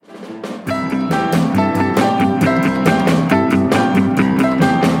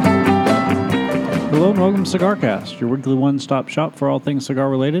welcome to CigarCast, your weekly one-stop shop for all things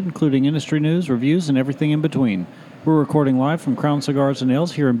cigar-related, including industry news, reviews, and everything in between. We're recording live from Crown Cigars and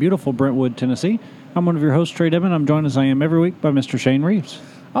Nails here in beautiful Brentwood, Tennessee. I'm one of your hosts, Trae. I'm joined as I am every week by Mr. Shane Reeves.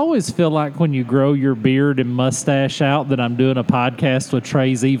 I always feel like when you grow your beard and mustache out that I'm doing a podcast with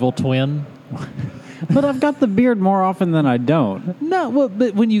Trae's evil twin. But I've got the beard more often than I don't. No, well,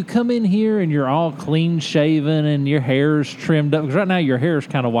 but when you come in here and you're all clean-shaven and your hair's trimmed up, because right now your hair's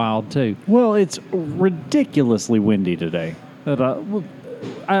kind of wild, too. Well, it's ridiculously windy today. But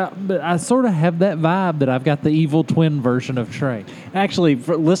I sort of have that vibe that I've got the evil twin version of Trae. Actually,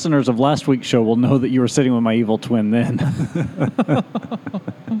 for listeners of last week's show will know that you were sitting with my evil twin then.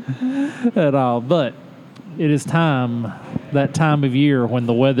 At all, but it is that time of year when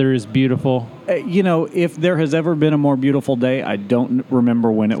the weather is beautiful. If there has ever been a more beautiful day, I don't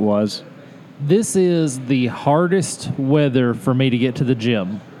remember when it was. This is the hardest weather for me to get to the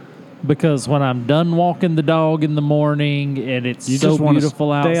gym because when I'm done walking the dog in the morning and it's so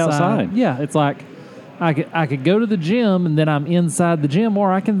beautiful outside. Yeah, it's like I could go to the gym and then I'm inside the gym,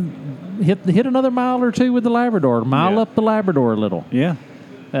 or I can hit another mile or two with the Labrador, up the Labrador a little. Yeah.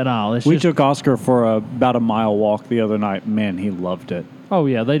 At all. We took Oscar for about a mile walk the other night. Man, he loved it. Oh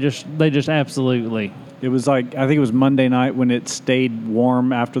yeah, they just absolutely. It was like, I think it was Monday night when it stayed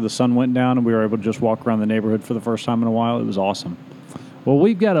warm after the sun went down, and we were able to just walk around the neighborhood for the first time in a while. It was awesome. Well,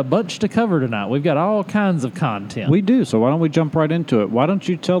 we've got a bunch to cover tonight. We've got all kinds of content. We do. So why don't we jump right into it? Why don't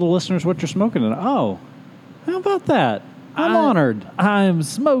you tell the listeners what you're smoking tonight? Oh, how about that? I'm honored. I am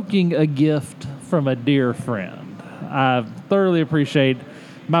smoking a gift from a dear friend. I thoroughly appreciate.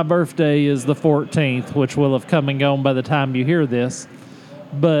 My birthday is the 14th, which will have come and gone by the time you hear this.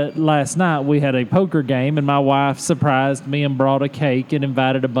 But last night we had a poker game, and my wife surprised me and brought a cake and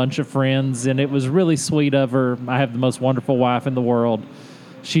invited a bunch of friends, and it was really sweet of her. I have the most wonderful wife in the world.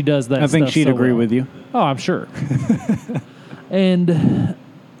 She does that stuff. I think she'd agree with you. Oh, I'm sure. And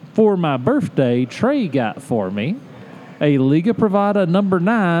for my birthday, Trae got for me a Liga Privada No.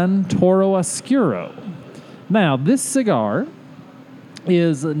 9 Toro Oscuro. Now, this cigar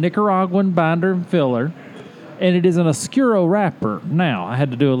is a Nicaraguan binder and filler, and it is an Oscuro wrapper. Now, I had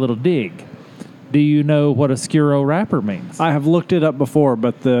to do a little dig. Do you know what Oscuro wrapper means? I have looked it up before,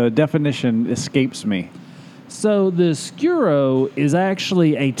 but the definition escapes me. So the Oscuro is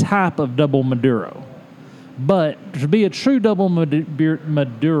actually a type of double Maduro. But to be a true double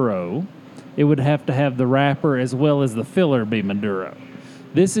Maduro, it would have to have the wrapper as well as the filler be Maduro.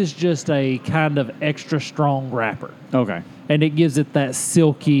 This is just a kind of extra strong wrapper. Okay. And it gives it that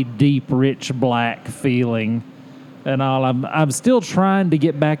silky, deep, rich black feeling and all. I'm still trying to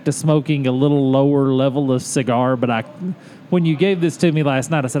get back to smoking a little lower level of cigar, but when you gave this to me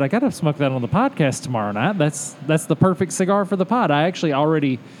last night, I said, I got to smoke that on the podcast tomorrow night. That's the perfect cigar for the pod. I actually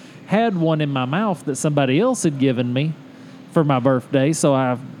already had one in my mouth that somebody else had given me for my birthday, so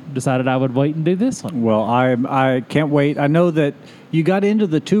I decided I would wait and do this one. Well, I can't wait. I know that you got into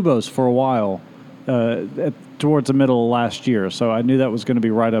the Tubos for a while towards the middle of last year, so I knew that was going to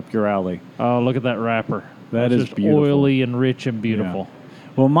be right up your alley. Oh, look at that wrapper. That's just beautiful. Oily and rich and beautiful.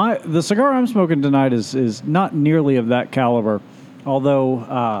 Yeah. Well, the cigar I'm smoking tonight is not nearly of that caliber, although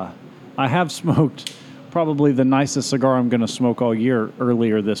I have smoked probably the nicest cigar I'm going to smoke all year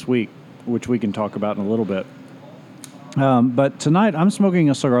earlier this week, which we can talk about in a little bit. But tonight I'm smoking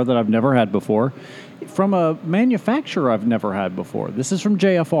a cigar that I've never had before from a manufacturer I've never had before. This is from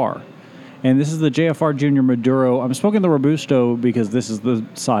JFR, and this is the JFR Junior Maduro. I'm smoking the Robusto because this is the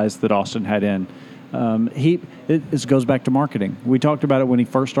size that Austin had in. It goes back to marketing. We talked about it when he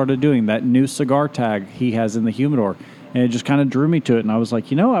first started doing that new cigar tag he has in the humidor, and it just kind of drew me to it. And I was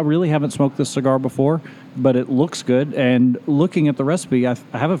like, I really haven't smoked this cigar before, but it looks good. And looking at the recipe, I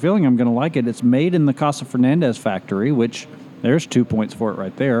have a feeling I'm going to like it. It's made in the Casa Fernandez factory, which there's 2 points for it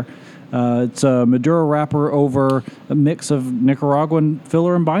right there. It's a Maduro wrapper over a mix of Nicaraguan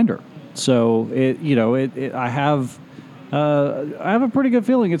filler and binder. So I have a pretty good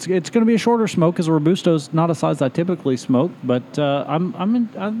feeling. It's going to be a shorter smoke because Robusto's not a size I typically smoke, but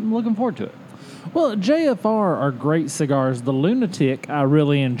I'm looking forward to it. Well, JFR are great cigars. The Lunatic I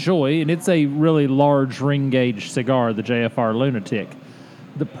really enjoy, and it's a really large ring gauge cigar, the JFR Lunatic.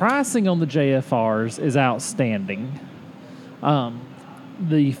 The pricing on the JFRs is outstanding.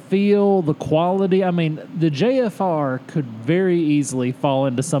 The feel, the quality, the JFR could very easily fall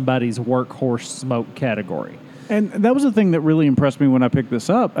into somebody's workhorse smoke category. And that was the thing that really impressed me when I picked this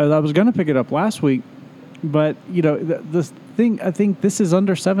up. I was going to pick it up last week, but, this thing, I think this is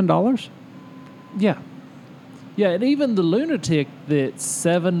under $7. Yeah. Yeah, and even the Lunatic that's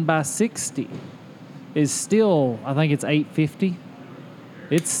 7x60 is still, I think it's $8.50.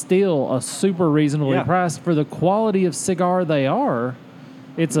 it's still a super reasonably Yeah. priced for the quality of cigar they are.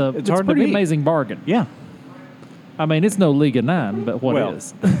 It's a It's hard to pretty beat. amazing bargain. Yeah. I mean, it's no Liga 9, but what Well.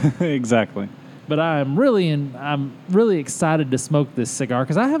 is? Exactly. But I'm really excited to smoke this cigar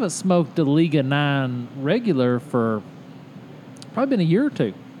because I haven't smoked a Liga 9 regular for probably been a year or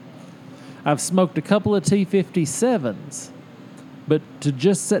two. I've smoked a couple of T57s, but to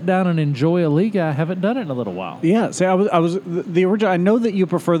just sit down and enjoy a Liga, I haven't done it in a little while. Yeah. See, I was the original. I know that you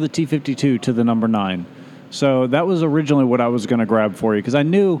prefer the T52 to the number 9, so that was originally what I was going to grab for you because I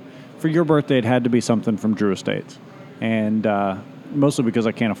knew for your birthday it had to be something from Drew Estates, and mostly because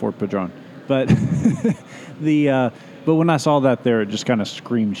I can't afford Padron. But but when I saw that there, it just kind of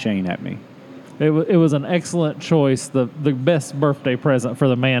screamed Shane at me. It was an excellent choice, the best birthday present for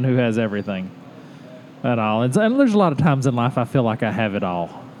the man who has everything at all. And there's a lot of times in life I feel like I have it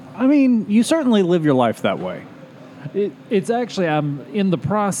all. I mean, you certainly live your life that way. It's actually, I'm in the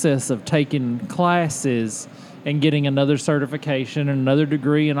process of taking classes and getting another certification and another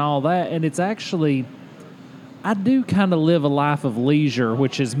degree and all that. And it's actually, I do kind of live a life of leisure,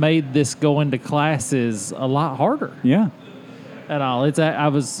 which has made this going to classes a lot harder. Yeah. At all.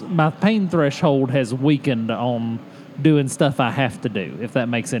 My pain threshold has weakened on doing stuff I have to do, if that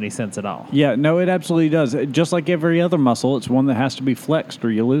makes any sense at all. Yeah, no, it absolutely does. Just like every other muscle, it's one that has to be flexed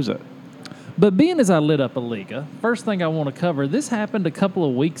or you lose it. But being as I lit up a Liga, first thing I want to cover, this happened a couple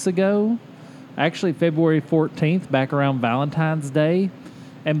of weeks ago, actually February 14th, back around Valentine's Day.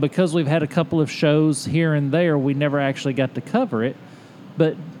 And because we've had a couple of shows here and there, we never actually got to cover it.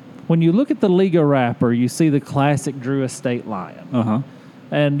 But when you look at the Liga wrapper, you see the classic Drew Estate lion. Uh-huh.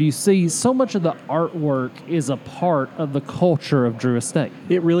 And you see so much of the artwork is a part of the culture of Drew Estate.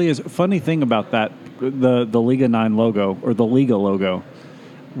 It really is. Funny thing about that, the Liga 9 logo, or the Liga logo,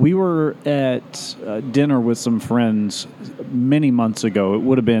 we were at dinner with some friends many months ago. It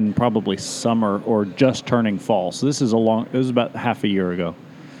would have been probably summer or just turning fall. So it was about half a year ago.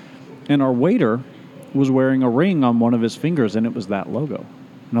 And our waiter was wearing a ring on one of his fingers, and it was that logo.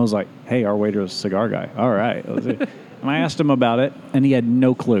 And I was like, hey, our waiter is a cigar guy. All right. And I asked him about it, and he had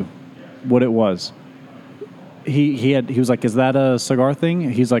no clue what it was. He was like, is that a cigar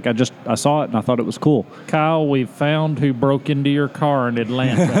thing? He's like, I saw it, and I thought it was cool. Kyle, we found who broke into your car in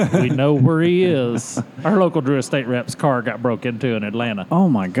Atlanta. We know where he is. Our local Drew Estate rep's car got broke into in Atlanta. Oh,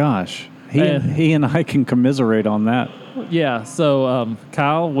 my gosh. He and I can commiserate on that. Yeah, so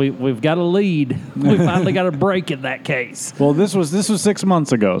Kyle, we've got a lead. We finally got a break in that case. Well, this was 6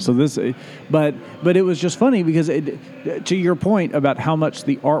 months ago. So but it was just funny because to your point about how much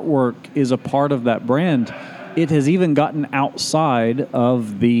the artwork is a part of that brand, it has even gotten outside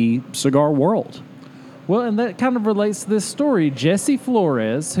of the cigar world. Well, and that kind of relates to this story. Jesse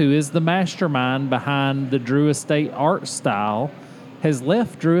Flores, who is the mastermind behind the Drew Estate art style, has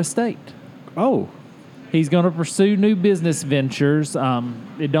left Drew Estate. Oh. He's going to pursue new business ventures.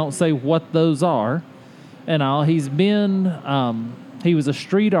 It don't say what those are and all. He was a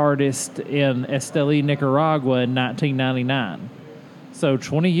street artist in Esteli, Nicaragua in 1999. So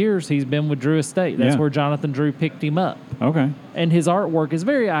 20 years he's been with Drew Estate. That's where Jonathan Drew picked him up. Okay. And his artwork is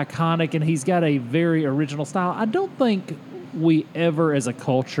very iconic, and he's got a very original style. I don't think we ever, as a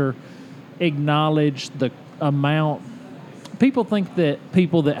culture, acknowledge the amount. People think that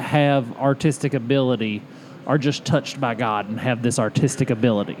people that have artistic ability are just touched by God and have this artistic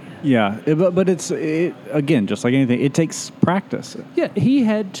ability. Yeah, but it's again, just like anything, it takes practice. Yeah, he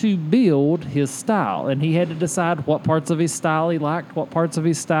had to build his style, and he had to decide what parts of his style he liked, what parts of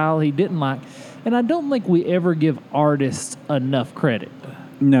his style he didn't like. And I don't think we ever give artists enough credit.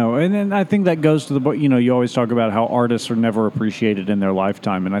 No, and then I think that goes to you always talk about how artists are never appreciated in their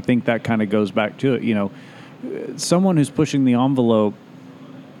lifetime, and I think that kind of goes back to it. Someone who's pushing the envelope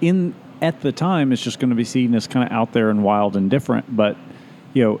at the time is just going to be seen as kind of out there and wild and different. But,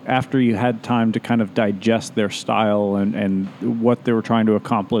 after you had time to kind of digest their style and what they were trying to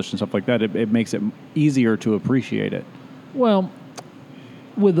accomplish and stuff like that, it makes it easier to appreciate it. Well,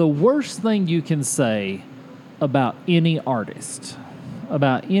 with the worst thing you can say about any artist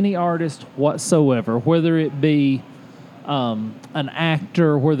whatsoever, whether it be an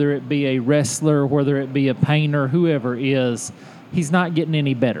actor, whether it be a wrestler, whether it be a painter, whoever it is, he's not getting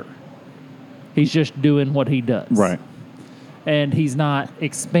any better. He's just doing what he does. Right. And he's not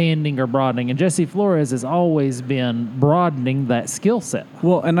expanding or broadening. And Jesse Flores has always been broadening that skill set.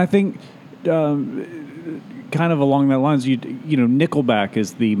 Well, and I think kind of along that lines, Nickelback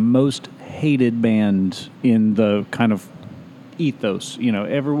is the most hated band in the kind of ethos.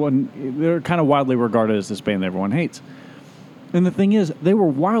 They're kind of widely regarded as this band that everyone hates. And the thing is, they were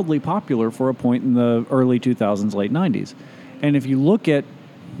wildly popular for a point in the early 2000s, late 90s. And if you look at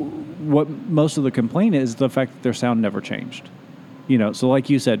what most of the complaint is the fact that their sound never changed. So like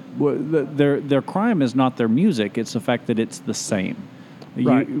you said, their crime is not their music; it's the fact that it's the same.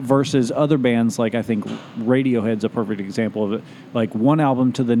 Right. Versus other bands, like I think Radiohead's a perfect example of it. Like one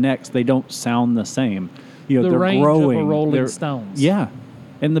album to the next, they don't sound the same. The they're range growing. of a Rolling Stones. Yeah,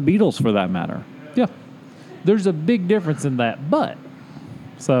 and the Beatles for that matter. Yeah, there's a big difference in that. But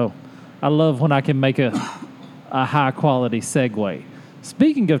so I love when I can make a high quality segue.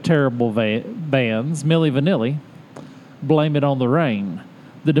 Speaking of terrible bands, Milli Vanilli, Blame It on the Rain.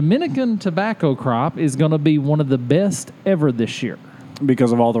 The Dominican tobacco crop is going to be one of the best ever this year.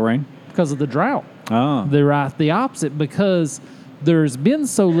 Because of all the rain? Because of the drought. Oh. They're right the opposite, because there's been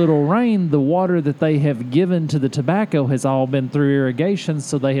so little rain, the water that they have given to the tobacco has all been through irrigation,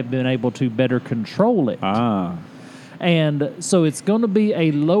 so they have been able to better control it. Ah. And so it's going to be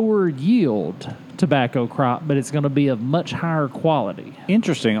a lower yield tobacco crop, but it's going to be of much higher quality.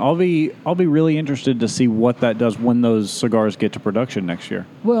 Interesting. I'll be really interested to see what that does when those cigars get to production next year.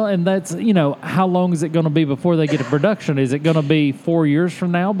 Well, and that's, how long is it going to be before they get to production? Is it going to be 4 years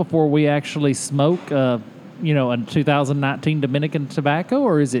from now before we actually smoke, a 2019 Dominican tobacco,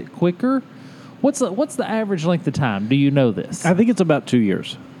 or is it quicker? What's the average length of time? Do you know this? I think it's about 2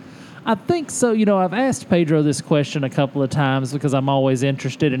 years. I think so. I've asked Pedro this question a couple of times because I'm always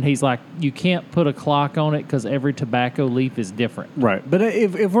interested, and he's like, you can't put a clock on it because every tobacco leaf is different. Right. But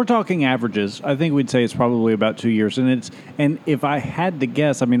if we're talking averages, I think we'd say it's probably about 2 years. And if I had to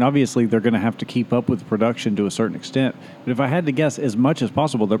guess, I mean, obviously they're going to have to keep up with production to a certain extent. But if I had to guess, as much as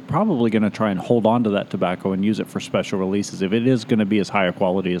possible, they're probably going to try and hold on to that tobacco and use it for special releases if it is going to be as high a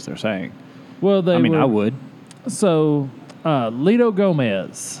quality as they're saying. Well, I would. So Lito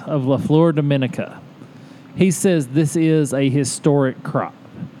Gomez of La Flor Dominica, he says this is a historic crop.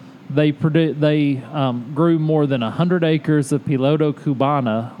 They grew more than 100 acres of Piloto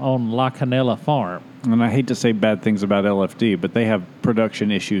Cubana on La Canela farm. And I hate to say bad things about LFD, but they have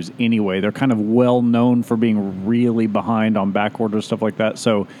production issues anyway. They're kind of well known for being really behind on back order, stuff like that.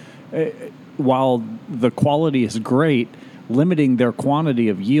 So while the quality is great, limiting their quantity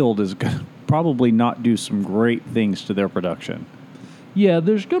of yield is going to probably not do some great things to their production. Yeah,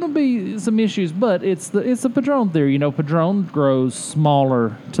 there's going to be some issues, but it's the Padron theory. Padron grows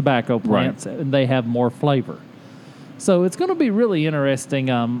smaller tobacco plants, right, and they have more flavor. So it's going to be really interesting.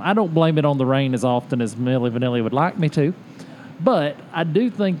 I don't blame it on the rain as often as Milli Vanilli would like me to, but I do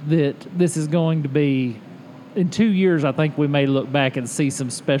think that this is going to be, in 2 years, I think we may look back and see some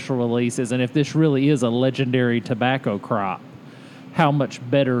special releases, and if this really is a legendary tobacco crop, how much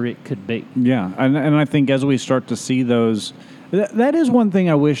better it could be. Yeah, and I think as we start to see those, that is one thing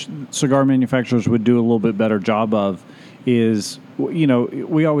I wish cigar manufacturers would do a little bit better job of, is,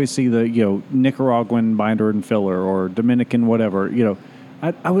 we always see the, Nicaraguan binder and filler or Dominican whatever,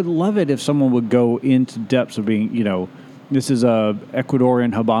 I would love it if someone would go into depths of being, this is a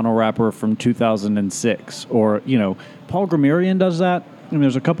Ecuadorian Habano wrapper from 2006, or, Paul Gramerian does that. I mean,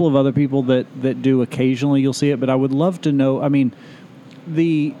 there's a couple of other people that do occasionally, you'll see it, but I would love to know, I mean,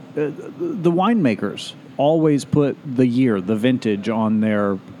 the winemakers always put the year, the vintage on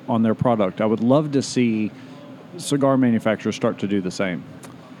their product. I would love to see cigar manufacturers start to do the same.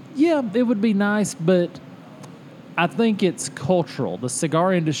 Yeah, it would be nice, but I think it's cultural. The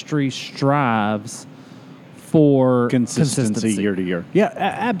cigar industry strives for consistency year to year. Yeah,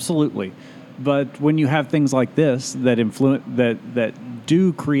 absolutely. But when you have things like this that influence that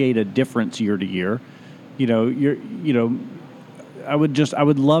do create a difference year to year, I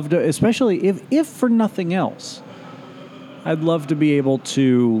would love to, especially if for nothing else, I'd love to be able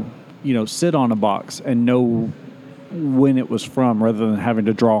to, sit on a box and know when it was from, rather than having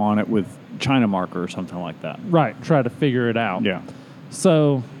to draw on it with China marker or something like that. Right, try to figure it out. Yeah.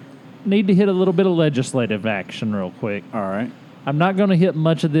 So, need to hit a little bit of legislative action real quick. All right. I'm not going to hit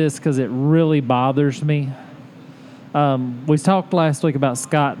much of this because it really bothers me. We talked last week about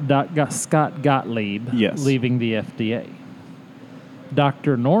Scott Gottlieb leaving the FDA.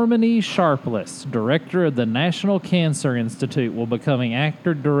 Dr. Norman E. Sharpless, director of the National Cancer Institute, will become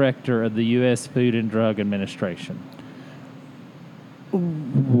acting director of the U.S. Food and Drug Administration.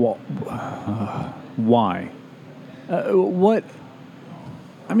 Why? What?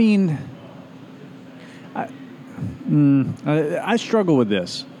 I mean, I struggle with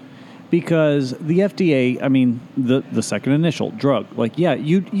this because the FDA, I mean, the second initial drug, like, yeah,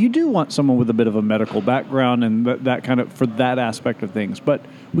 you do want someone with a bit of a medical background and that kind of, for that aspect of things, but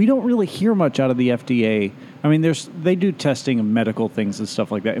we don't really hear much out of the FDA. I mean, they do testing of medical things and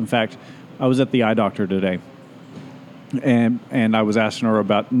stuff like that. In fact, I was at the eye doctor today, and I was asking her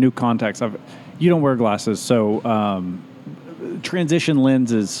about new contacts. You don't wear glasses, so transition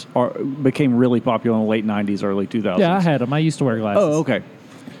lenses became really popular in the late 90s, early 2000s. Yeah, I had them. I used to wear glasses. Oh, okay.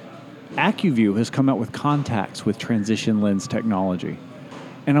 AccuView has come out with contacts with transition lens technology.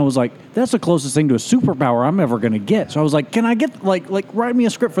 And I was like, that's the closest thing to a superpower I'm ever going to get. So I was like, can I get, like, write me a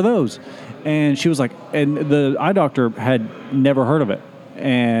script for those? And she was like, and the eye doctor had never heard of it.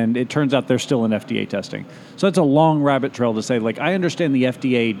 And it turns out they're still in FDA testing. So it's a long rabbit trail to say, like, I understand the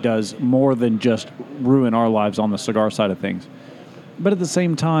FDA does more than just ruin our lives on the cigar side of things. But at the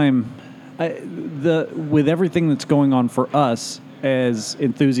same time, with everything that's going on for us as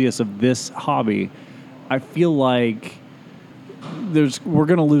enthusiasts of this hobby, I feel like we're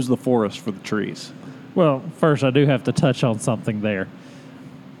going to lose the forest for the trees. Well, first, I do have to touch on something there.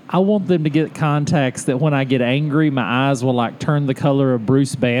 I want them to get contacts that when I get angry, my eyes will like turn the color of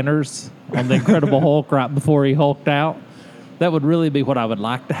Bruce Banner's on the Incredible Hulk right before he hulked out. That would really be what I would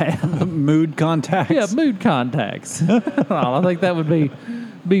like to have. Mood contacts? Yeah, mood contacts. I think that would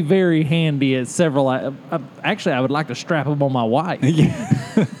be very handy at several. Actually, I would like to strap them on my wife. Yeah.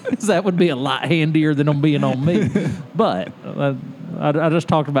 That would be a lot handier than them being on me. But I just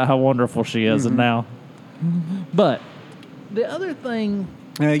talked about how wonderful she is, and now. But the other thing.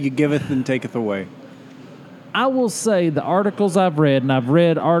 You giveth and taketh away. I will say the articles I've read, and I've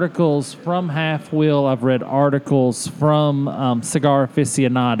read articles from Half Wheel, I've read articles from Cigar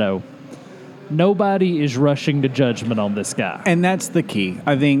Aficionado. Nobody is rushing to judgment on this guy. And that's the key.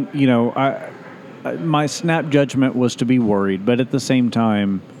 I think, my snap judgment was to be worried, but at the same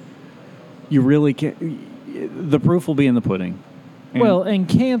time, you really can't. The proof will be in the pudding. And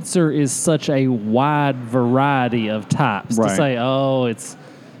cancer is such a wide variety of types. Right. To say,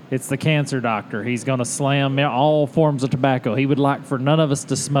 it's the cancer doctor. He's going to slam all forms of tobacco. He would like for none of us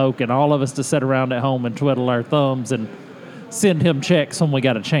to smoke and all of us to sit around at home and twiddle our thumbs and send him checks when we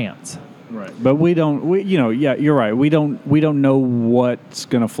got a chance. Right. But we don't. Yeah, you're right. We don't know what's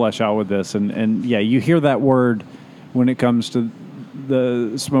going to flesh out with this, and yeah, you hear that word when it comes to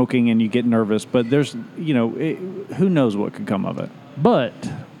the smoking, and you get nervous. But there's, who knows what could come of it. But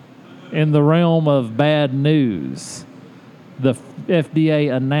in the realm of bad news, the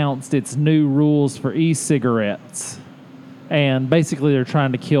FDA announced its new rules for e-cigarettes. And basically they're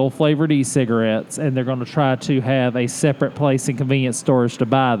trying to kill flavored e-cigarettes, and they're going to try to have a separate place in convenience stores to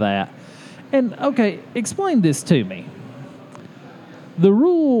buy that. And, okay, explain this to me. The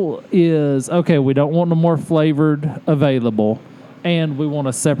rule is, okay, we don't want no more flavored available, and we want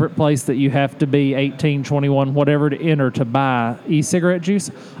a separate place that you have to be 18, 21, whatever to enter to buy e-cigarette juice.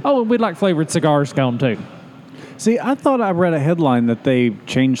 Oh, and we'd like flavored cigars gone too. See, I thought I read a headline that they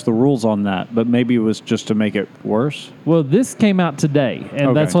changed the rules on that, but maybe it was just to make it worse. Well, this came out today,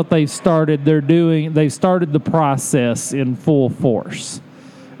 and that's what they've started. They've started the process in full force.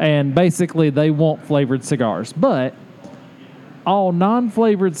 And basically, they want flavored cigars. But all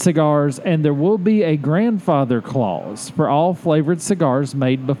non-flavored cigars, and there will be a grandfather clause for all flavored cigars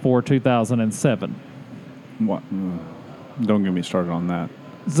made before 2007. What? Don't get me started on that.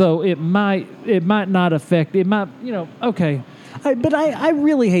 So it might not affect, it might, okay. But I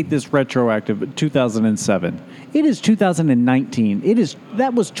really hate this retroactive 2007. It is 2019.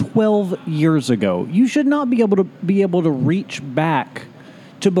 That was 12 years ago. You should not be able to reach back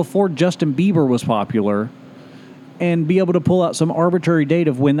to before Justin Bieber was popular and be able to pull out some arbitrary date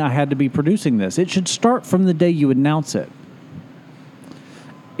of when I had to be producing this. It should start from the day you announce it.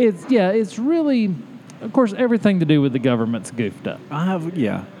 It's really, of course, everything to do with the government's goofed up.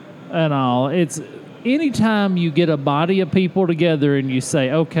 And all. It's anytime you get a body of people together and you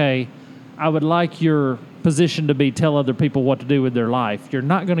say, okay, I would like your position to be tell other people what to do with their life, you're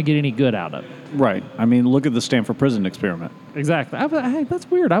not going to get any good out of it. Right. I mean, look at the Stanford prison experiment. Exactly. Hey, that's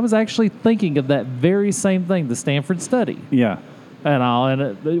weird. I was actually thinking of that very same thing, the Stanford study. Yeah. And all.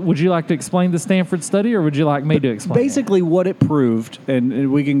 And would you like to explain the Stanford study, or would you like me to explain basically what it proved,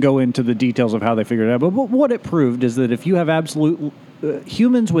 and we can go into the details of how they figured it out, but what it proved is that if you have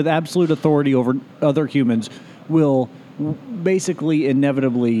humans with absolute authority over other humans will basically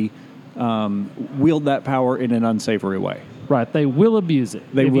inevitably wield that power in an unsavory way. Right, they will abuse it.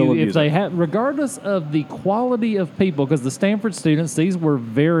 If they have, regardless of the quality of people, because the Stanford students, these were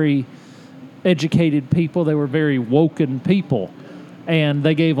very educated people. They were very woken people, and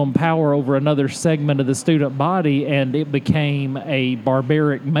they gave them power over another segment of the student body, and it became a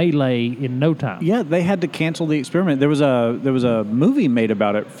barbaric melee in no time. Yeah, they had to cancel the experiment. There was a movie made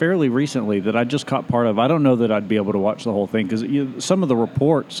about it fairly recently that I just caught part of. I don't know that I'd be able to watch the whole thing because some of the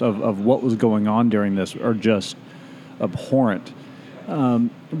reports of what was going on during this are just abhorrent.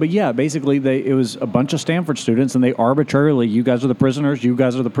 But yeah, basically, it was a bunch of Stanford students, and they arbitrarily, you guys are the prisoners, you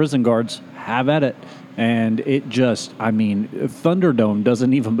guys are the prison guards, have at it. And it just, I mean, Thunderdome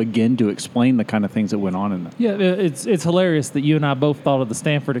doesn't even begin to explain the kind of things that went on in that. Yeah, it's hilarious that you and I both thought of the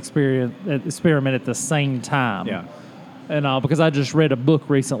Stanford experiment at the same time. Yeah. And because I just read a book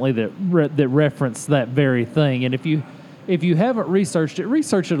recently that referenced that very thing. And if you haven't researched it,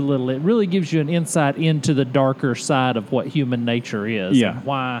 research it a little. It really gives you an insight into the darker side of what human nature is. Yeah. And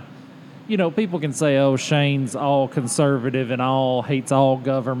why, people can say, oh, Shane's all conservative and all hates all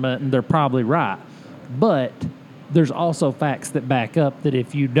government, and they're probably right. But there's also facts that back up that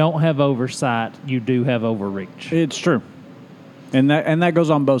if you don't have oversight, you do have overreach. It's true. And that goes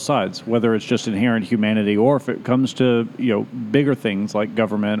on both sides, whether it's just inherent humanity or if it comes to, bigger things like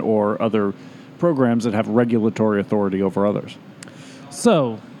government or other programs that have regulatory authority over others.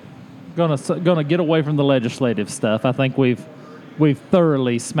 So, gonna get away from the legislative stuff. I think we've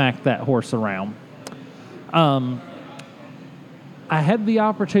thoroughly smacked that horse around. I had the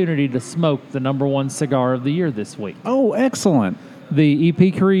opportunity to smoke the #1 cigar of the year this week. Oh, excellent. The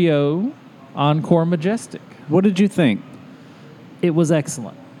EP Carrillo Encore Majestic. What did you think? It was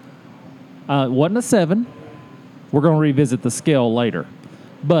excellent. It wasn't a 7. We're going to revisit the scale later.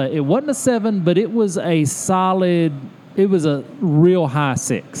 But it wasn't a 7, but it was a real high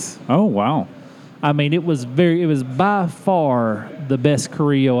 6. Oh, wow. I mean, it was by far the best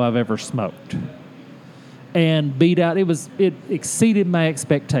Carrillo I've ever smoked. And it exceeded my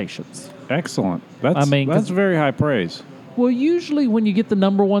expectations. Excellent. That's very high praise. Well, usually when you get the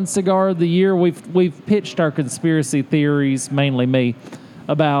 #1 cigar of the year, we've pitched our conspiracy theories, mainly me,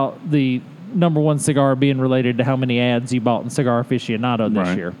 about the #1 cigar being related to how many ads you bought in Cigar Aficionado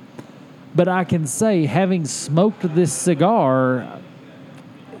this year. But I can say, having smoked this cigar,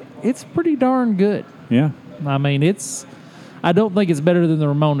 it's pretty darn good. Yeah. I mean, I don't think it's better than the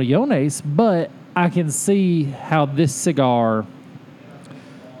Ramon Allones, but I can see how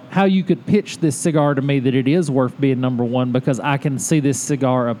you could pitch this cigar to me that it is worth being #1 because I can see this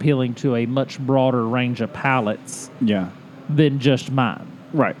cigar appealing to a much broader range of palates than just mine.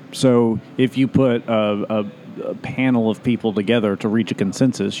 Right. So if you put a panel of people together to reach a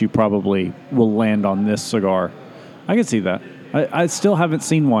consensus, you probably will land on this cigar. I can see that. I still haven't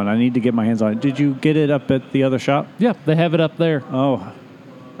seen one. I need to get my hands on it. Did you get it up at the other shop? Yeah, they have it up there. Oh.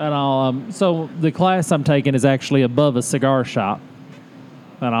 And so the class I'm taking is actually above a cigar shop.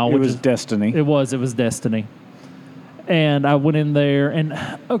 And it was Destiny. It was Destiny. And I went in there and,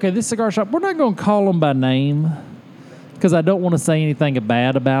 this cigar shop, we're not going to call them by name because I don't want to say anything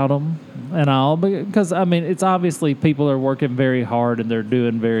bad about them and all. Because, it's obviously people are working very hard and they're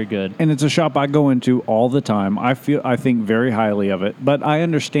doing very good. And it's a shop I go into all the time. I think very highly of it. But I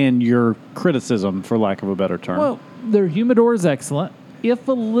understand your criticism, for lack of a better term. Well, their humidor is excellent, if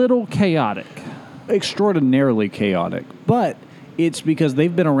a little chaotic. Extraordinarily chaotic. But it's because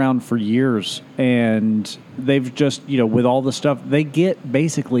they've been around for years and they've just, with all the stuff, they get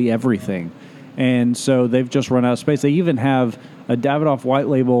basically everything. And so they've just run out of space. They even have a Davidoff white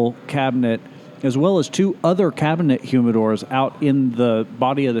label cabinet as well as 2 other cabinet humidors out in the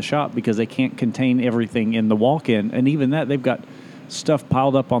body of the shop because they can't contain everything in the walk-in. And even that, they've got stuff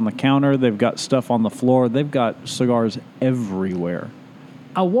piled up on the counter. They've got stuff on the floor. They've got cigars everywhere.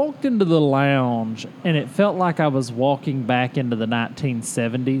 I walked into the lounge, and it felt like I was walking back into the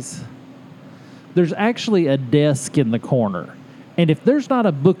 1970s. There's actually a desk in the corner. And if there's not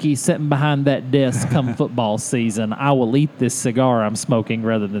a bookie sitting behind that desk come football season, I will eat this cigar I'm smoking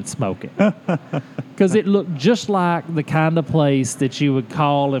rather than smoke it. Because it looked just like the kind of place that you would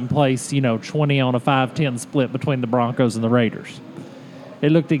call and place, 20 on a 5-10 split between the Broncos and the Raiders.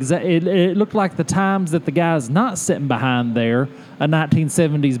 It looked it looked like the times that the guy's not sitting behind there, a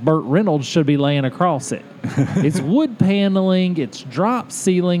 1970s Burt Reynolds should be laying across it. It's wood paneling. It's drop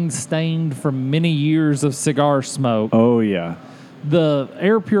ceiling stained from many years of cigar smoke. Oh, yeah. The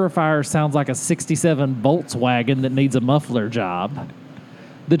air purifier sounds like a 67 Volkswagen that needs a muffler job.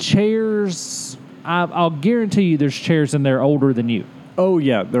 The chairs, I'll guarantee you there's chairs in there older than you. Oh,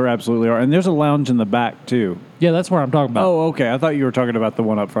 yeah, there absolutely are. And there's a lounge in the back, too. Yeah, that's what I'm talking about. Oh, okay. I thought you were talking about the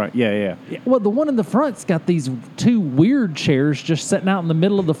one up front. Yeah. Well, the one in the front's got these 2 weird chairs just sitting out in the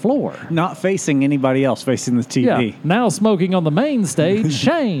middle of the floor. Not facing anybody else, facing the TV. Yeah. Now smoking on the main stage,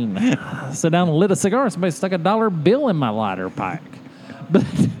 Shane. Sit down and lit a cigar. Somebody stuck a $1 bill in my lighter pack. But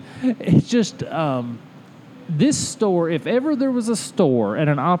it's just... this store, if ever there was a store and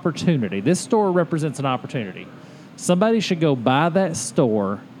an opportunity, this store represents an opportunity. Somebody should go buy that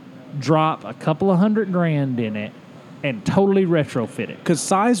store, drop a couple of $100,000 in it, and totally retrofit it. Because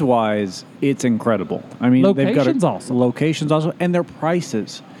size-wise, it's incredible. I mean, Location's awesome. Locations also, and their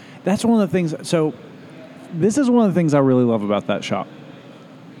prices. That's one of the things. So this is one of the things I really love about that shop.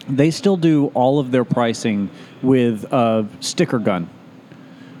 They still do all of their pricing with a sticker gun.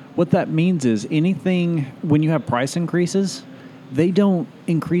 What that means is anything, when you have price increases, they don't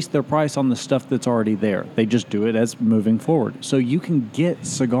increase their price on the stuff that's already there. They just do it as moving forward. So you can get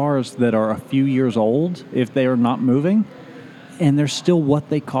cigars that are a few years old if they are not moving, and they're still what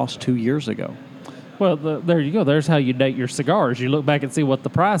they cost 2 years ago. Well, there you go. There's how you date your cigars. You look back and see what the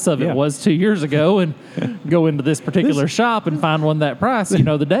price of it was 2 years ago and go into this particular shop and find one that price, you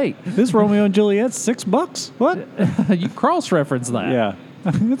know the date. This Romeo and Juliet's $6. What? You cross-reference that. Yeah.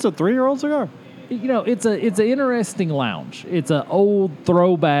 It's a 3-year-old cigar. You know, it's an interesting lounge. It's an old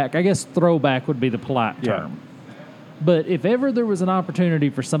throwback. I guess throwback would be the polite term. But if ever there was an opportunity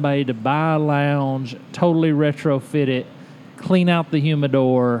for somebody to buy a lounge, totally retrofit it, clean out the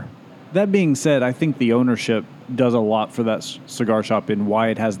humidor. That being said, I think the ownership does a lot for that cigar shop in why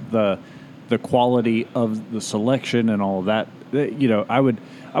it has the quality of the selection and all of that. You know, I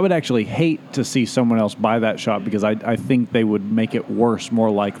would actually hate to see someone else buy that shop because I think they would make it worse more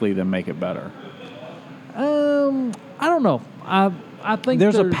likely than make it better. I don't know. I think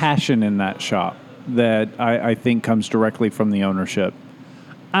there's a passion in that shop that I think comes directly from the ownership.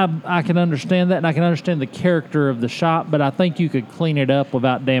 I can understand that, and I can understand the character of the shop, but I think you could clean it up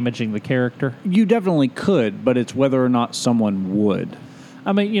without damaging the character. You definitely could, but it's whether or not someone would.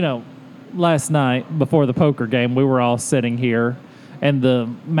 I mean, you know, last night before the poker game, we were all sitting here, and the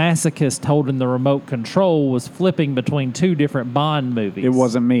masochist holding the remote control was flipping between 2 different Bond movies. It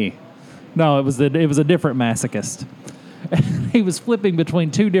wasn't me. No, it was a different masochist. He was flipping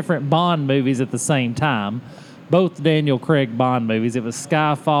between 2 different Bond movies at the same time. Both Daniel Craig Bond movies. It was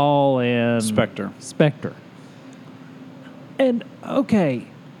Skyfall and Spectre. And, okay,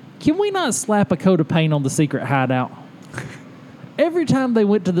 can we not slap a coat of paint on the secret hideout? Every time they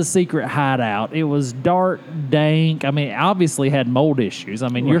went to the secret hideout, it was dark, dank. I mean, it obviously had mold issues. I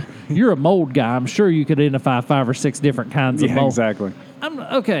mean, you're a mold guy. I'm sure you could identify 5 or 6 different kinds of mold. Exactly.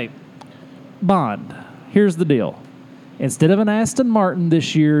 Okay, Bond, here's the deal. Instead of an Aston Martin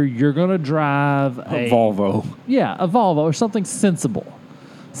this year, you're going to drive a Volvo. Yeah, a Volvo or something sensible,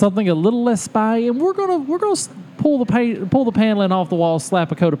 something a little less spy, and we're going to pull the paneling off the wall,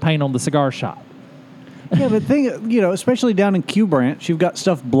 slap a coat of paint on the cigar shop. Yeah, but especially down in Q Branch, you've got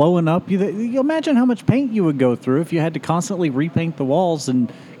stuff blowing up. You imagine how much paint you would go through if you had to constantly repaint the walls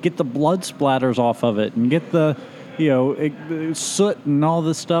and get the blood splatters off of it and get the soot and all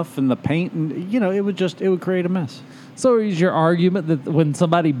this stuff and the paint, and it would create a mess. So is your argument that when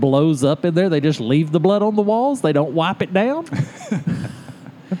somebody blows up in there, they just leave the blood on the walls? They don't wipe it down?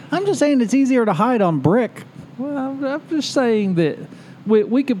 I'm just saying it's easier to hide on brick. Well, I'm just saying that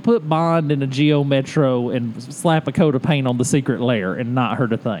we could put Bond in a Geo Metro and slap a coat of paint on the secret lair and not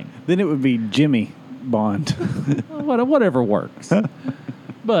hurt a thing. Then it would be Jimmy Bond. Whatever works.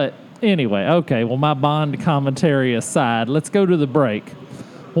 But anyway, okay, well, my Bond commentary aside, let's go to the break.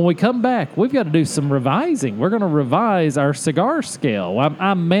 When we come back, we've got to do some revising. We're going to revise our cigar scale.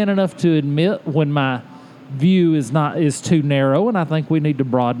 I'm man enough to admit when my view is too narrow, and I think we need to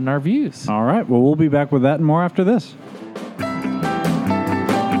broaden our views. All right. Well, we'll be back with that and more after this.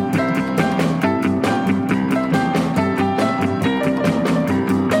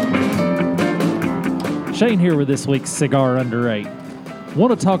 Shane here with this week's Cigar Under 8.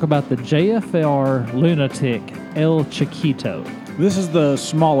 Want to talk about the JFR Lunatic El Chiquito. This is the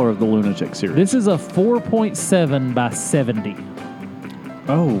smaller of the Lunatic series. This is a 4.7 by 70.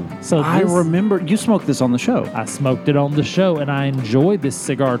 Oh, so I remember you smoked this on the show. I smoked it on the show, and I enjoyed this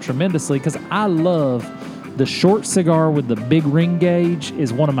cigar tremendously because I love the short cigar with the big ring gauge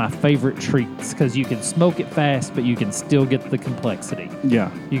is one of my favorite treats because you can smoke it fast, but you can still get the complexity.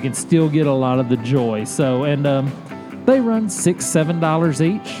 Yeah. You can still get a lot of the joy. So, and they run $6, $7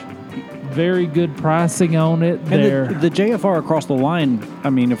 each. Very good pricing on it. And the JFR across the line, I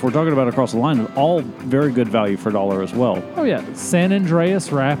mean, if we're talking about across the line, all very good value for $1 as well. Oh, yeah. San Andreas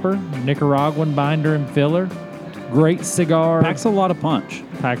wrapper, Nicaraguan binder and filler. Great cigar. Packs a lot of punch.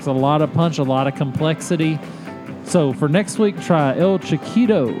 Packs a lot of punch, a lot of complexity. So for next week, try El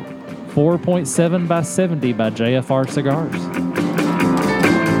Chiquito 4.7 by 70 by JFR Cigars.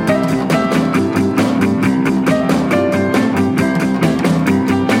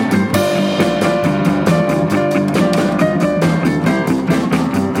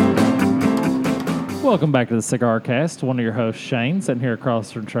 Welcome back to the CigarCast. One of your hosts, Shane, sitting here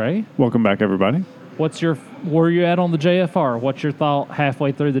across from Trae. Welcome back, everybody. Where are you at on the JFR? What's your thought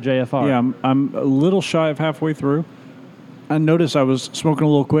halfway through the JFR? Yeah, I'm a little shy of halfway through. I noticed I was smoking a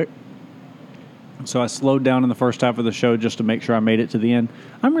little quick, so I slowed down in the first half of the show just to make sure I made it to the end.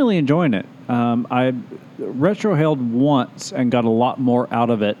 I'm really enjoying it. I retrohaled once and got a lot more out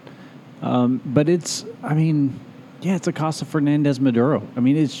of it. But it's a Casa Fernandez Maduro. I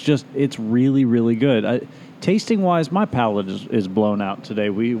mean, it's really, really good. Tasting-wise, my palate is blown out today.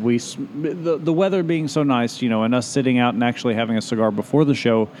 The weather being so nice, and us sitting out and actually having a cigar before the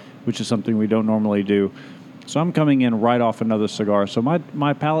show, which is something we don't normally do. So I'm coming in right off another cigar. So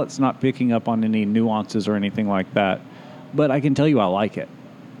my palate's not picking up on any nuances or anything like that. But I can tell you I like it.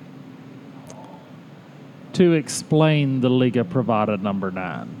 To explain the Liga Privada No.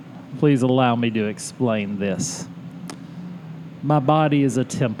 9, please allow me to explain this. My body is a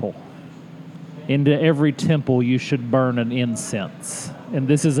temple. Into every temple you should burn an incense. And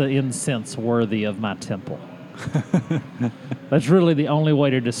this is an incense worthy of my temple. That's really the only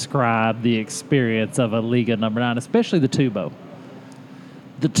way to describe the experience of a Liga No. 9, especially the Tubo.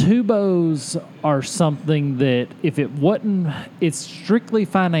 The Tubos are something that if it wasn't, it's strictly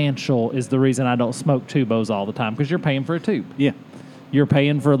financial is the reason I don't smoke Tubos all the time, because you're paying for a tube. Yeah. You're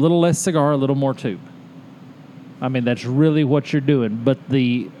paying for a little less cigar, a little more tube. I mean, that's really what you're doing. But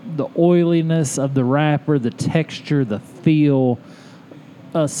the oiliness of the wrapper, the texture, the feel,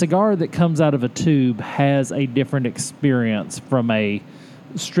 a cigar that comes out of a tube has a different experience from a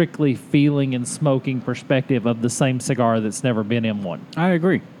strictly feeling and smoking perspective of the same cigar that's never been in one. I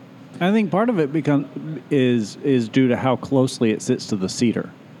agree. I think part of it is due to how closely it sits to the cedar.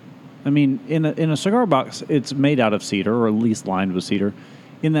 I mean, in a cigar box, it's made out of cedar, or at least lined with cedar.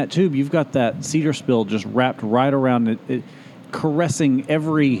 In that tube, you've got that cedar spill just wrapped right around it, caressing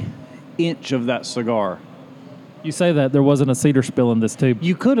every inch of that cigar. You say that there wasn't a cedar spill in this tube.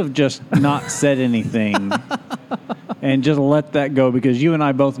 You could have just not said anything and just let that go, because you and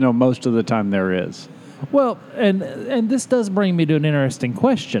I both know most of the time there is. Well, and this does bring me to an interesting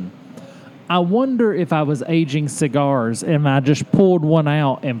question. I wonder if I was aging cigars and I just pulled one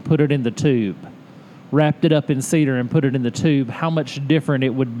out and put it in the tube, wrapped it up in cedar and put it in the tube, how much different it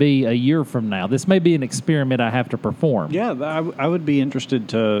would be a year from now. This may be an experiment I have to perform. Yeah, I would be interested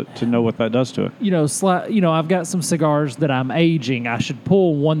to know what that does to it. I've got some cigars that I'm aging. I should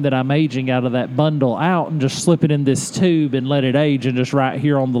pull one that I'm aging out of that bundle out and just slip it in this tube and let it age, and just write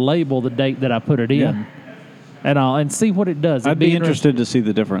here on the label the date that I put it in. Yeah. And see what it does. I'd be interested to see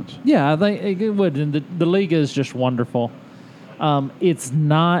the difference. Yeah, I think it would. And the Liga is just wonderful. It's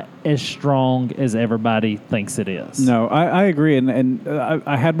not as strong as everybody thinks it is. No, I agree. And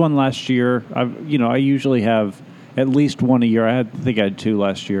I had one last year. I usually have at least one a year. I think I had two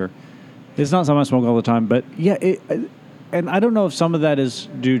last year. It's not something I smoke all the time, but yeah. And I don't know if some of that is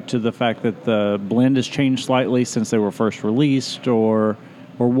due to the fact that the blend has changed slightly since they were first released, or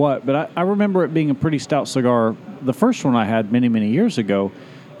what. But I remember it being a pretty stout cigar, the first one I had many, many years ago,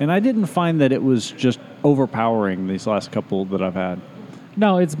 and I didn't find that it was just overpowering these last couple that I've had.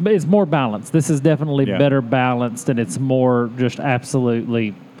 No, it's more balanced. This is definitely Yeah. better balanced, and it's more just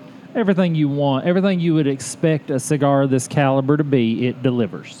absolutely everything you want, everything you would expect a cigar of this caliber to be, it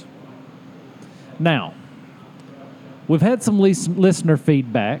delivers. Now, we've had some listener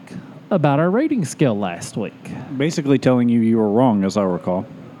feedback about our rating scale last week. Basically telling you were wrong, as I recall.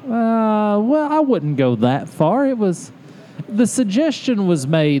 Well, I wouldn't go that far. The suggestion was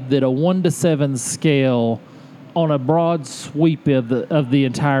made that a 1 to 7 scale on a broad sweep of the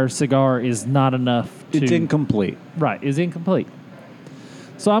entire cigar is not enough to... It's incomplete. Right, is incomplete.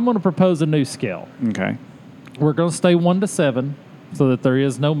 So I'm going to propose a new scale. Okay. We're going to stay 1 to 7 so that there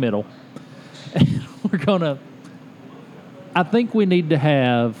is no middle. And we're going to... I think we need to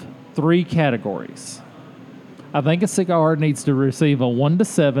have 3 categories. I think a cigar needs to receive a 1 to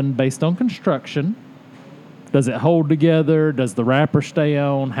 7 based on construction. Does it hold together? Does the wrapper stay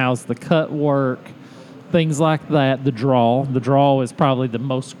on? How's the cut work? Things like that. The draw. The draw is probably the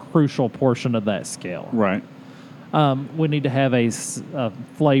most crucial portion of that scale. Right. We need to have a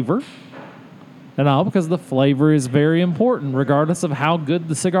flavor. And all because the flavor is very important, regardless of how good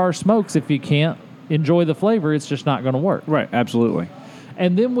the cigar smokes. If you can't enjoy the flavor, it's just not going to work. Right, absolutely.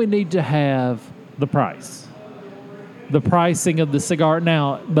 And then we need to have the price. The pricing of the cigar.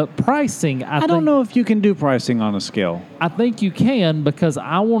 Now, but pricing, I don't know if you can do pricing on a scale. I think you can, because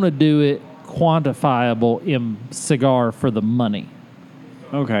I want to do it quantifiable in cigar for the money.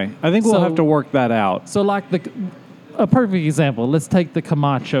 Okay. I think we'll have to work that out. So like a perfect example, let's take the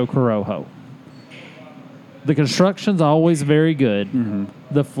Camacho Corojo. The construction's always very good. Mm-hmm.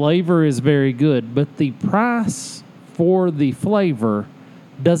 The flavor is very good, but the price for the flavor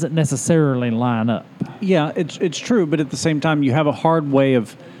doesn't necessarily line up. Yeah, it's true, but at the same time, you have a hard way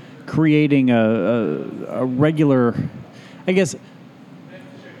of creating a regular... I guess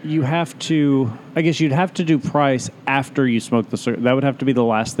you have to. I guess you'd have to do price after you smoke the cigar. That would have to be the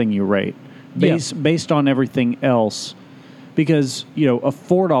last thing you rate, based on everything else. Because a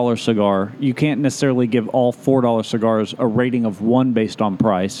 $4 cigar, you can't necessarily give all $4 cigars a rating of 1 based on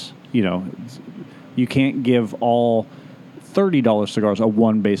price. You can't give all $30 cigars a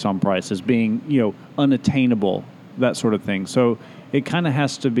 1 based on price as being unattainable, that sort of thing. So it kind of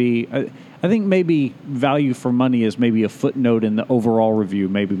has to be. I think maybe value for money is maybe a footnote in the overall review,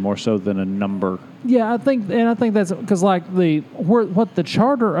 maybe more so than a number. Yeah, I think that's because like what the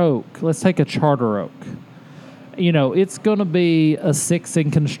Charter Oak. Let's take a Charter Oak. It's going to be a 6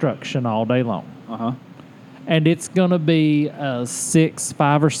 in construction all day long. And it's going to be a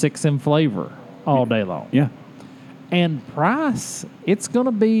 5 or 6 in flavor all day long. Yeah. And price, it's going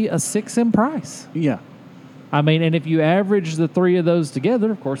to be a 6 in price. Yeah. I mean, and if you average the 3 of those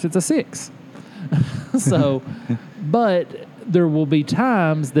together, of course, it's a 6. So, but there will be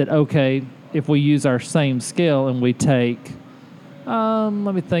times that, okay, if we use our same scale and we take, let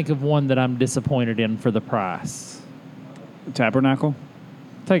me think of one that I'm disappointed in for the price. Tabernacle?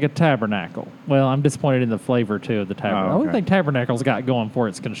 Take a Tabernacle. Well, I'm disappointed in the flavor, too, of the Tabernacle. Oh, okay. I don't think Tabernacle's got going for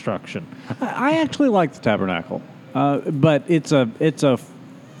its construction. I actually like the Tabernacle, but it's a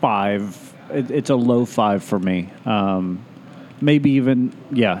 5. It's a low 5 for me. Maybe even,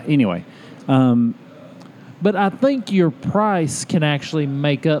 yeah, anyway. But I think your price can actually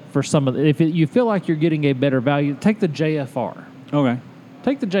make up for some of it. If you feel like you're getting a better value, take the JFR. Okay.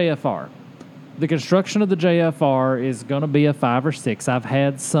 Take the JFR. The construction of the JFR is going to be a 5 or 6. I've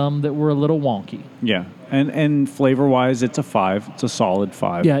had some that were a little wonky. Yeah, and flavor-wise, it's a 5. It's a solid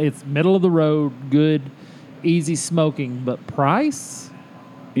 5. Yeah, it's middle of the road, good, easy smoking. But price,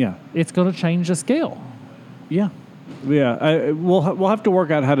 yeah, it's going to change the scale. Yeah. Yeah, we'll have to work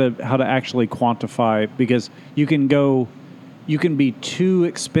out how to actually quantify, because you can be too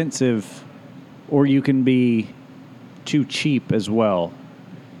expensive, or you can be too cheap as well.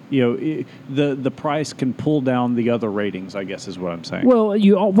 The price can pull down the other ratings, I guess is what I'm saying. Well,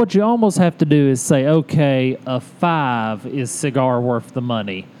 what you almost have to do is say, okay, a 5 is cigar worth the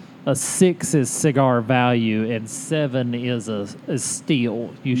money. A 6 is cigar value, and 7 is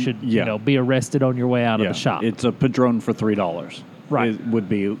steal. You should, be arrested on your way out of the shop. It's a Padron for $3. Right, it would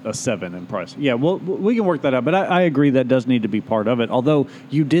be a 7 in price. Yeah, well, we can work that out, but I agree that does need to be part of it. Although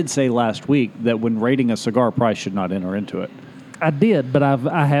you did say last week that when rating a cigar, price should not enter into it. I did, but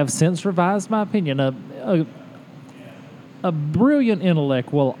I have since revised my opinion. A brilliant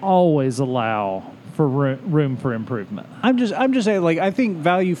intellect will always allow for room for improvement. I'm just saying, like, I think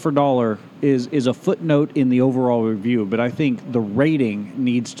value for dollar is a footnote in the overall review, but I think the rating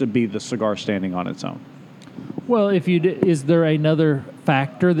needs to be the cigar standing on its own. Well, is there another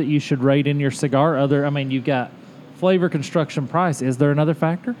factor that you should rate in your cigar? You've got flavor, construction, price. Is there another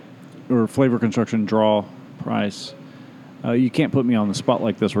factor? Or flavor, construction, draw, price. You can't put me on the spot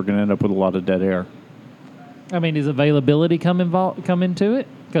like this. We're going to end up with a lot of dead air. Does availability come into it?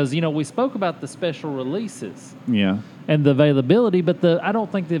 Because, we spoke about the special releases. Yeah. And the availability, but I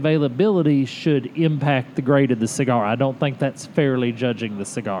don't think the availability should impact the grade of the cigar. I don't think that's fairly judging the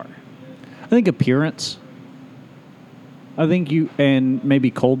cigar. I think appearance. I think and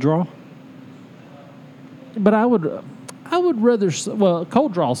maybe cold draw. But I would rather,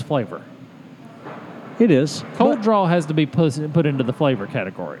 cold draw's flavor. It is. Cold draw has to be put into the flavor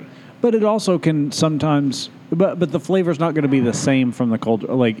category. But it also can sometimes, but the flavor's not going to be the same from the cold.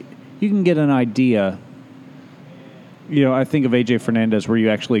 Like, you can get an idea. I think of AJ Fernandez, where you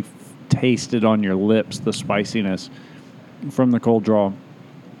actually taste it on your lips, the spiciness from the cold draw.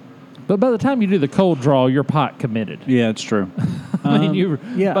 But by the time you do the cold draw, you're pot committed. Yeah, it's true. They're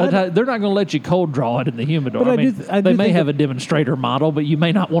not going to let you cold draw it in the humidor. They may have a demonstrator model, but you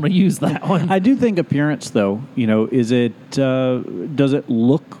may not want to use that one. I do think appearance, though, is it, does it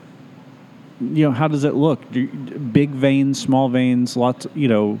look, how does it look? Big veins, small veins, lots,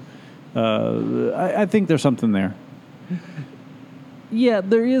 I think there's something there. Yeah,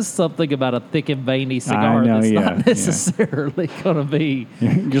 there is something about a thick and veiny cigar that's not necessarily going to be...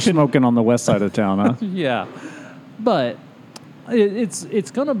 You're smoking on the west side of town, huh? Yeah. But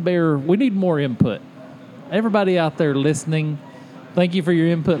it's going to bear... We need more input. Everybody out there listening, thank you for your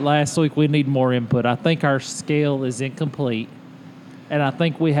input last week. We need more input. I think our scale is incomplete. And I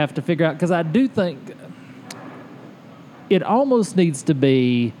think we have to figure out... Because I do think it almost needs to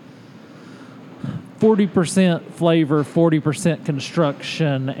be 40% flavor, 40%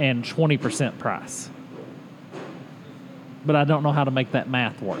 construction, and 20% price. But I don't know how to make that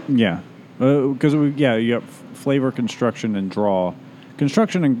math work. Yeah. Because, you got flavor, construction, and draw.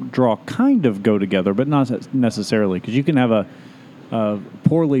 construction and draw kind of go together, but not necessarily, because you can have a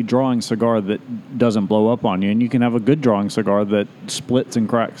poorly drawing cigar that doesn't blow up on you, and you can have a good drawing cigar that splits and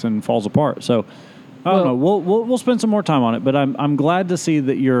cracks and falls apart. So I don't know. We'll spend some more time on it, but I'm glad to see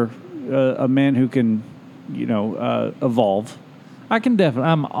that you're a man who can, evolve. I can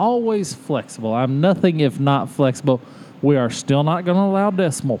definitely. I'm always flexible. I'm nothing if not flexible. We are still not going to allow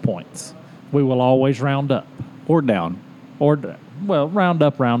decimal points. We will always round up Or down. Round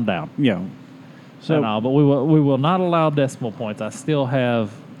up, round down. Yeah. So, but we will not allow decimal points. I still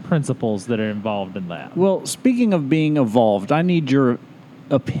have principles that are involved in that. well, speaking of being evolved, I need your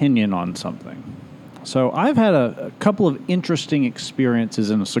opinion on something. So I've had a couple of interesting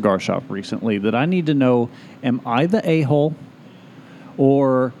experiences in a cigar shop recently that I need to know, am I the a-hole?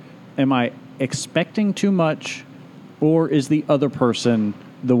 Or am I expecting too much? Or is the other person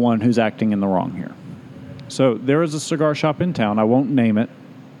the one who's acting in the wrong here? So there is a cigar shop in town. I won't name it.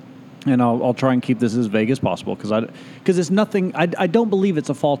 And I'll try and keep this as vague as possible because it's nothing. I don't believe it's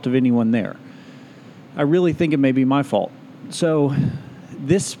a fault of anyone there. I really think it may be my fault. So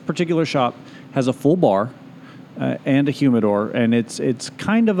this particular shop has a full bar and a humidor, and it's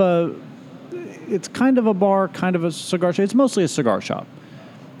kind of a bar, kind of a cigar shop. It's mostly a cigar shop.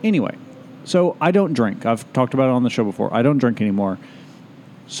 Anyway, so I don't drink. I've talked about it on the show before. I don't drink anymore.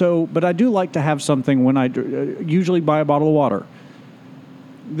 So, but I do like to have something when I usually buy a bottle of water.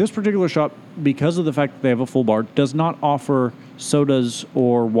 This particular shop, because of the fact that they have a full bar, does not offer sodas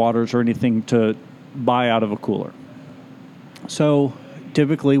or waters or anything to buy out of a cooler. So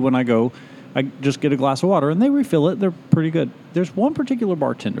typically when I go, I just get a glass of water and they refill it. They're pretty good. There's one particular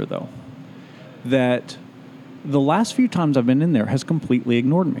bartender, though, that the last few times I've been in there has completely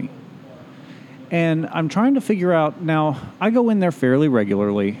ignored me. And I'm trying to figure out, now, I go in there fairly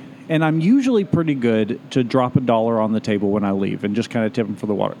regularly, and I'm usually pretty good to drop $1 on the table when I leave and just kind of tip them for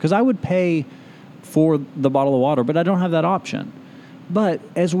the water. Because I would pay for the bottle of water, but I don't have that option. But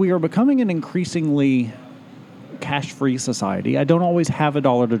as we are becoming an increasingly cash-free society, I don't always have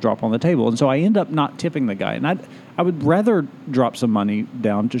 $1 to drop on the table. And so I end up not tipping the guy. And I would rather drop some money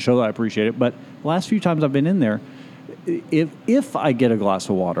down to show that I appreciate it. But the last few times I've been in there, if I get a glass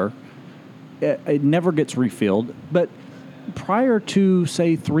of water, it never gets refilled. But prior to,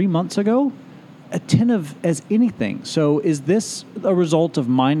 say, 3 months ago, attentive as anything. So is this a result of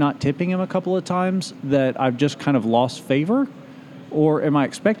my not tipping him a couple of times that I've just kind of lost favor? Or am I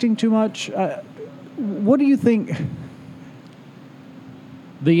expecting too much? What do you think?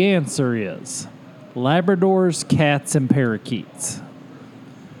 The answer is Labradors, cats, and parakeets.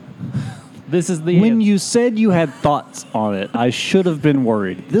 This is the When answer. you said you had thoughts on it, I should have been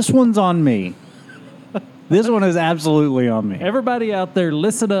worried. This one's on me. This one is absolutely on me. Everybody out there,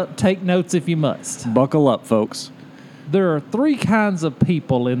 listen up, take notes if you must. Buckle up, folks. There are 3 kinds of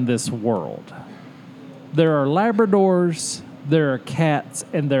people in this world. There are Labradors, there are cats,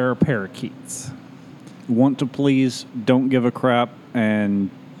 and there are parakeets. Want to please, don't give a crap, and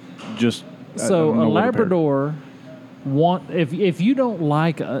just... So a Labrador, if you don't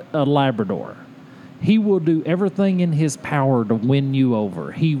like a Labrador, he will do everything in his power to win you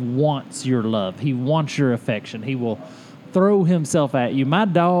over. He wants your love. He wants your affection. He will throw himself at you. My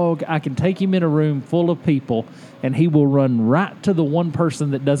dog, I can take him in a room full of people, and he will run right to the one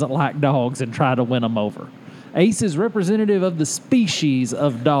person that doesn't like dogs and try to win them over. Ace is representative of the species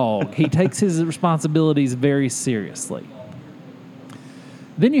of dog. He takes his responsibilities very seriously.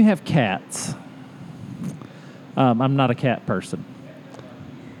 Then you have cats. I'm not a cat person.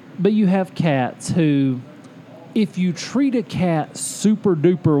 But you have cats who, if you treat a cat super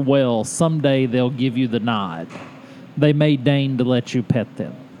duper well, someday they'll give you the nod. They may deign to let you pet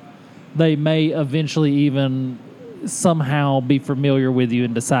them. They may eventually even somehow be familiar with you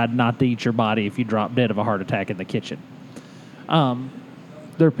and decide not to eat your body if you drop dead of a heart attack in the kitchen.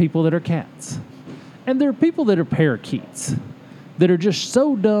 There are people that are cats. And there are people that are parakeets that are just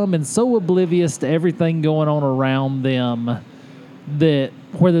so dumb and so oblivious to everything going on around them that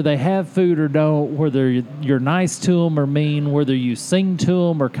whether they have food or don't, whether you're nice to them or mean, whether you sing to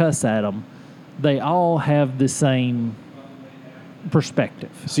them or cuss at them, they all have the same perspective.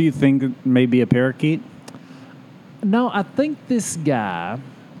 So you think maybe a parakeet? No, I do think this guy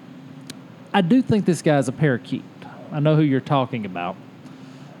is a parakeet. I know who you're talking about.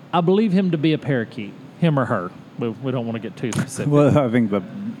 I believe him to be a parakeet, him or her. We don't want to get too specific. Well, I think the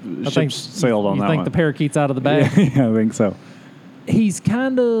ship's sailed on that one. You think the parakeet's out of the bag? Yeah, I think so. He's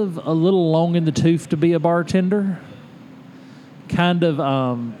kind of a little long in the tooth to be a bartender. Kind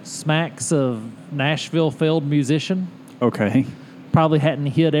of smacks of Nashville failed musician. Okay. Probably hadn't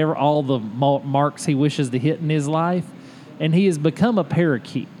hit all the marks he wishes to hit in his life. and he has become a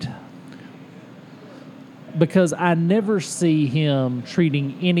parakeet. Because I never see him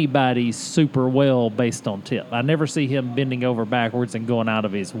treating anybody super well based on tip. I never see him bending over backwards and going out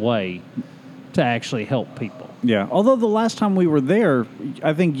of his way to actually help people. Yeah. Although the last time we were there,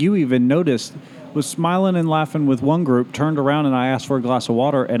 I think you even noticed, was smiling and laughing with one group, turned around and I asked for a glass of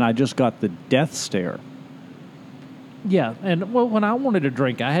water, and I just got the death stare. Yeah, and well, when I wanted a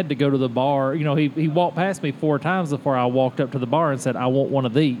drink, I had to go to the bar. You know, he walked past me 4 times before I walked up to the bar and said, "I want one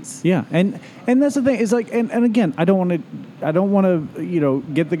of these." Yeah, and that's the thing is like, and again, I don't want to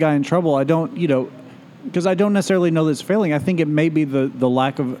get the guy in trouble. I don't because I don't necessarily know this failing. I think it may be the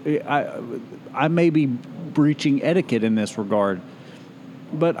lack of I may be breaching etiquette in this regard.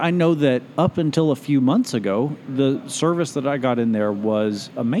 But I know that up until a few months ago, the service that I got in there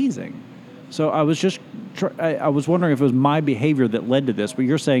was amazing. So I was just I was wondering if it was my behavior that led to this, but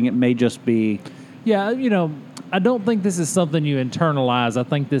you're saying it may just be... Yeah, I don't think this is something you internalize. I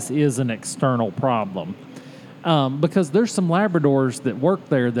think this is an external problem. Because there's some Labradors that work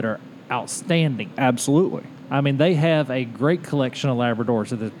there that are outstanding. Absolutely. I mean, they have a great collection of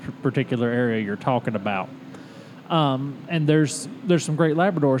Labradors in this particular area you're talking about. And there's some great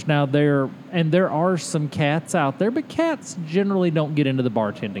Labradors. Now, there are some cats out there, but cats generally don't get into the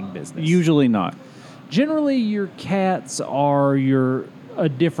bartending business. Usually not. Generally, your cats are a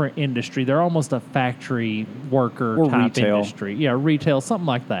different industry. They're almost a factory worker or type retail. Industry. Yeah, retail, something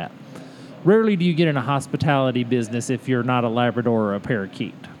like that. Rarely do you get in a hospitality business if you're not a Labrador or a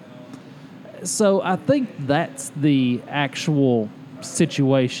parakeet. So I think that's the actual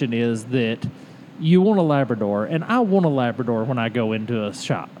situation, is that you want a Labrador, and I want a Labrador when I go into a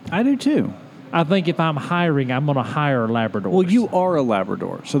shop. I do too. I think if I'm hiring, I'm going to hire Labradors. Well, you are a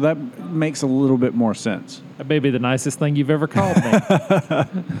Labrador, so that makes a little bit more sense. That may be the nicest thing you've ever called me.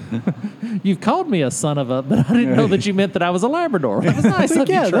 You've called me a son of a, but I didn't know that you meant that I was a Labrador. That was nice of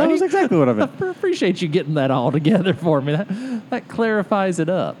you, Yeah, Trae. that was exactly what I meant. I appreciate you getting that all together for me. That clarifies it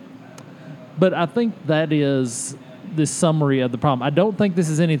up. But I think that is the summary of the problem. I don't think this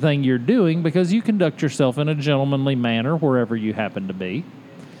is anything you're doing, because you conduct yourself in a gentlemanly manner wherever you happen to be.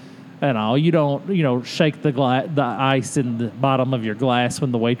 And all, you don't, shake the ice in the bottom of your glass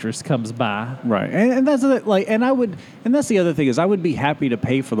when the waitress comes by. Right, and that's that's the other thing is I would be happy to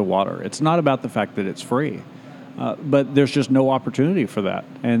pay for the water. It's not about the fact that it's free, but there's just no opportunity for that.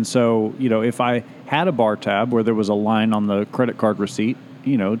 And so, if I had a bar tab where there was a line on the credit card receipt,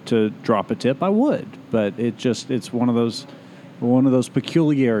 to drop a tip, I would. But it's one of those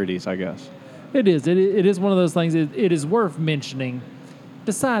peculiarities, I guess. It is. It is one of those things. It is worth mentioning.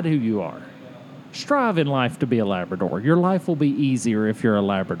 Decide who you are. Strive in life to be a Labrador. Your life will be easier if you're a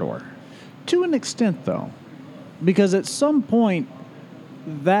Labrador. To an extent, though, because at some point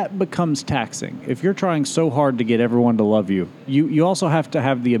that becomes taxing. If you're trying so hard to get everyone to love you, you also have to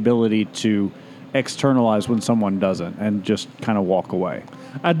have the ability to externalize when someone doesn't and just kind of walk away.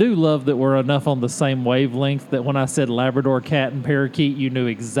 I do love that we're enough on the same wavelength that when I said Labrador, cat, and parakeet, you knew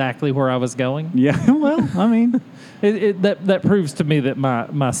exactly where I was going. Yeah, well, I mean... that proves to me that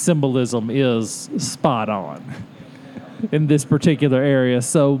my symbolism is spot on in this particular area.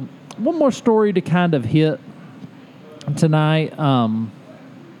 So one more story to kind of hit tonight. I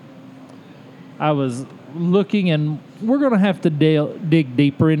was looking, and we're going to have to dig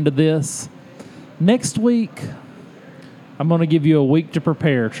deeper into this. Next week, I'm going to give you a week to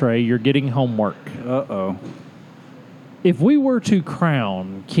prepare, Trae. You're getting homework. Uh-oh. If we were to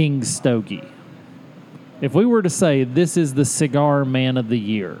crown King Stogie, if we were to say this is the Cigar Man of the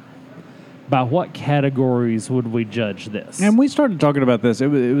Year, by what categories would we judge this? And we started talking about this. It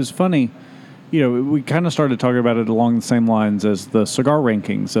was funny. We kind of started talking about it along the same lines as the cigar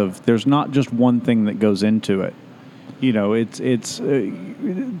rankings of there's not just one thing that goes into it. It's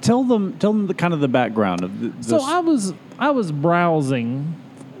tell them the kind of the background of this. So I was browsing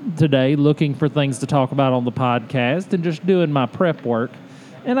today looking for things to talk about on the podcast and just doing my prep work,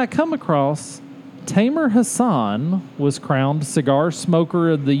 and I come across Tamer Hassan was crowned Cigar Smoker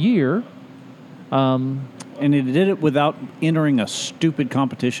of the Year. And he did it without entering a stupid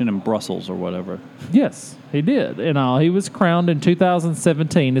competition in Brussels or whatever. Yes, he did. And he was crowned in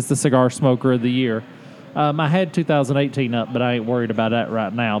 2017 as the Cigar Smoker of the Year. I had 2018 up, but I ain't worried about that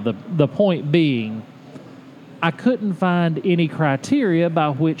right now. The point being, I couldn't find any criteria by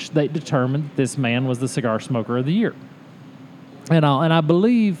which they determined this man was the Cigar Smoker of the Year. And I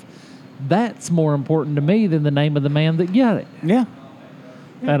believe that's more important to me than the name of the man that got it. Yeah.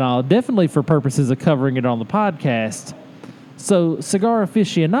 And definitely for purposes of covering it on the podcast. So Cigar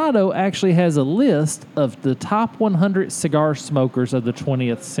Aficionado actually has a list of the top 100 cigar smokers of the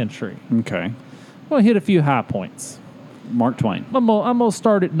 20th century. Okay. I'm going to hit a few high points. Mark Twain. I'm gonna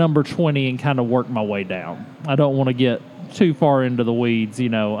start at number 20 and kind of work my way down. I don't want to get too far into the weeds,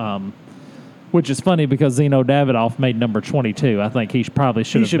 which is funny because Zeno Davidoff made number 22. I think he probably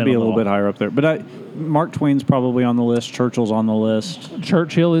should He have should been be a little bit higher up there. But Mark Twain's probably on the list. Churchill's on the list.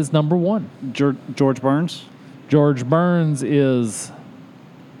 Churchill is number 1. George Burns? George Burns is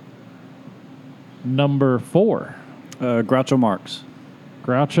number 4. Groucho Marx.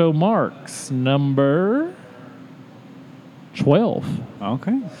 Groucho Marx, number 12.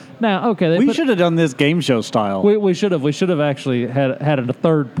 Okay. Now, okay. We should have done this game show style. We should have. We should have actually had a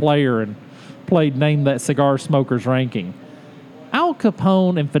third player and played Name That Cigar Smoker's ranking. Al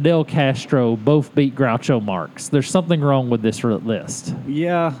Capone and Fidel Castro both beat Groucho Marx. There's something wrong with this list.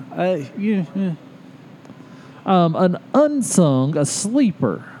 Yeah. An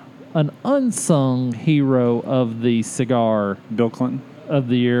sleeper, an unsung hero of the cigar Bill Clinton. of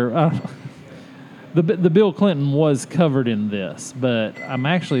the year. The Bill Clinton was covered in this, but I'm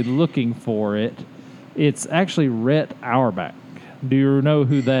actually looking for it. It's actually Rhett Auerbach. Do you know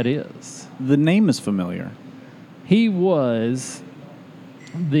who that is? The name is familiar. He was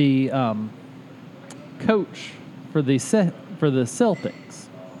the coach for the Celtics.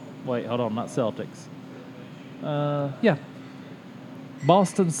 Wait, hold on, not Celtics.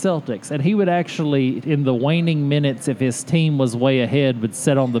 Boston Celtics. And he would actually, in the waning minutes, if his team was way ahead, would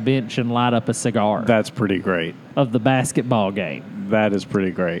sit on the bench and light up a cigar. That's pretty great. Of the basketball game. That is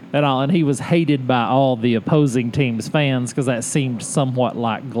pretty great. And he was hated by all the opposing team's fans because that seemed somewhat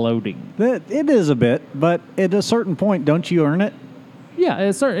like gloating. It is a bit, but at a certain point, don't you earn it? Yeah,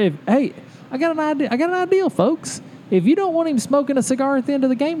 hey, I got an idea, folks. If you don't want him smoking a cigar at the end of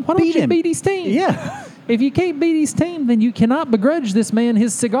the game, why don't you beat his team? Yeah. If you can't beat his team, then you cannot begrudge this man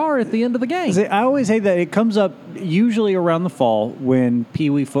his cigar at the end of the game. See, I always hate that. It comes up usually around the fall when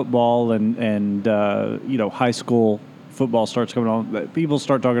peewee football and high school football starts coming on. People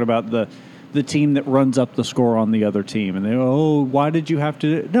start talking about the team that runs up the score on the other team. And they go, oh, why did you have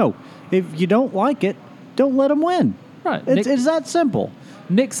to? No, if you don't like it, don't let them win. Right. It's that simple.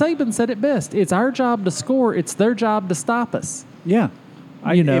 Nick Saban said it best. It's our job to score. It's their job to stop us. Yeah.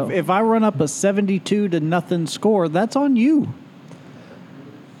 If I run up a 72-0 score, that's on you.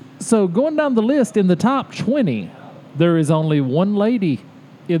 So going down the list, in the top 20, there is only one lady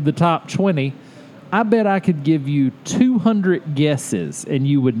in the top 20. I bet I could give you 200 guesses, and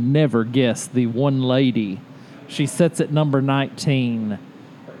you would never guess the one lady. She sits at number 19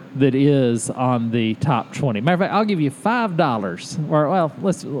 that is on the top 20. Matter of fact, I'll give you $5. Or, well,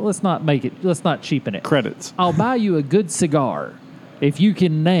 let's not cheapen it. Credits. I'll buy you a good cigar if you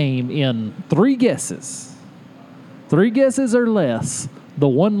can name in 3 guesses or less, the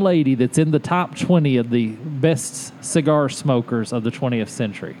one lady that's in the top 20 of the best cigar smokers of the 20th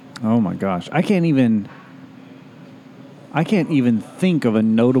century. Oh my gosh. I can't even think of a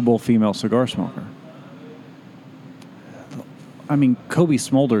notable female cigar smoker. I mean, Kobe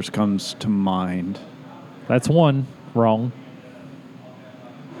Smulders comes to mind. That's one. Wrong.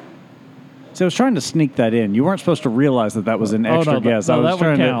 So I was trying to sneak that in. You weren't supposed to realize that was an extra guess. No, that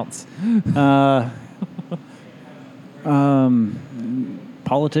one counts.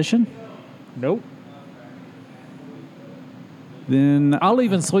 Politician? Nope. Then I'll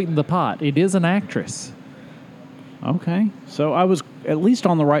even sweeten the pot. It is an actress. Okay. So I was at least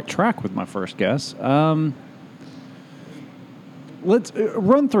on the right track with my first guess. Let's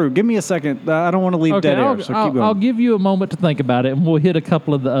run through. Give me a second. I don't want to leave dead air, so keep going. I'll give you a moment to think about it, and we'll hit a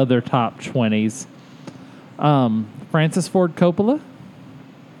couple of the other top 20s. Francis Ford Coppola,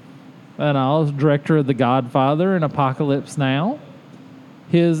 and director of The Godfather and Apocalypse Now.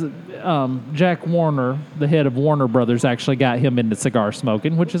 His Jack Warner, the head of Warner Brothers, actually got him into cigar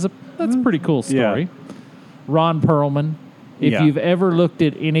smoking, that's a pretty cool story. Yeah. Ron Perlman. If you've ever looked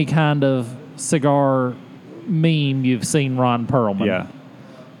at any kind of cigar meme, you've seen Ron Perlman. Yeah.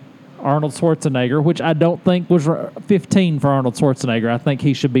 Arnold Schwarzenegger, which I don't think was 15 for Arnold Schwarzenegger. I think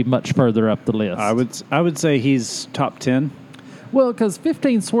he should be much further up the list. I would say he's top 10. Well, because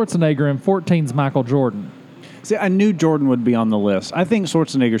 15's Schwarzenegger and 14's Michael Jordan. See, I knew Jordan would be on the list. I think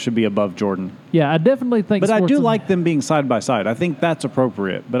Schwarzenegger should be above Jordan. Yeah, I definitely think. But I do like them being side by side. I think that's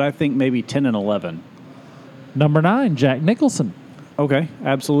appropriate. But I think maybe 10 and 11. Number 9, Jack Nicholson. Okay,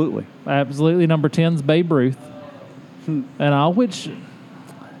 absolutely. Absolutely. Number 10's Babe Ruth. Which,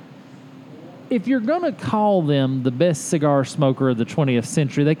 if you're going to call them the best cigar smoker of the 20th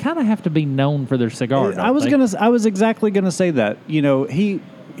century, they kind of have to be known for their cigar. I was exactly going to say that. You know,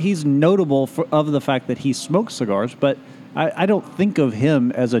 he's notable of the fact that he smokes cigars, but I don't think of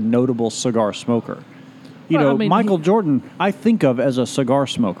him as a notable cigar smoker. Michael Jordan, I think of as a cigar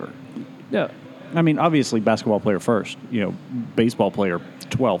smoker. Yeah. I mean, obviously basketball player first, baseball player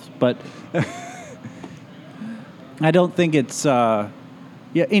 12th, but I don't think it's,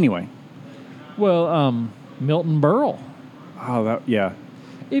 anyway. Well, Milton Berle. Oh, yeah.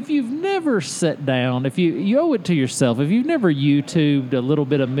 If you've never sat down, if you owe it to yourself, if you've never YouTubed a little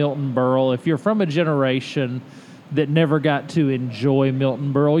bit of Milton Berle, if you're from a generation that never got to enjoy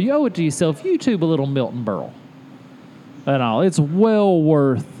Milton Berle, you owe it to yourself, YouTube a little Milton Berle. And all. It's well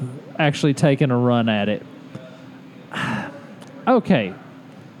worth actually taking a run at it. Okay.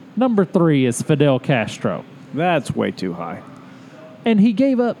 Number 3 is Fidel Castro. That's way too high. And he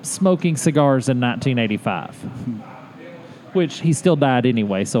gave up smoking cigars in 1985. Which he still died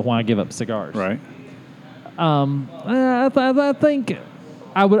anyway, so why give up cigars? Right. I think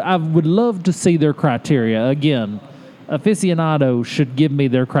I would love to see their criteria. Again, aficionados should give me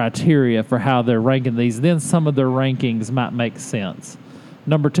their criteria for how they're ranking these. Then some of their rankings might make sense.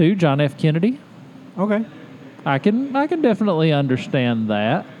 Number 2, John F. Kennedy. Okay. I can definitely understand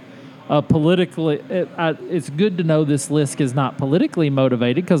that. Politically, it's good to know this list is not politically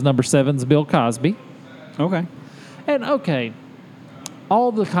motivated because number 7 is Bill Cosby. Okay. And okay,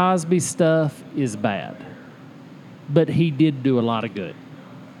 all the Cosby stuff is bad, but he did do a lot of good.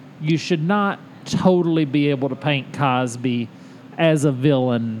 You should not totally be able to paint Cosby as a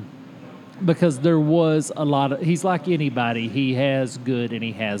villain because there was a lot of, he's like anybody, he has good and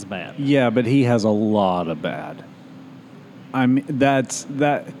he has bad. Yeah, but he has a lot of bad. I mean,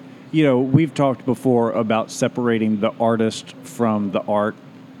 we've talked before about separating the artist from the art.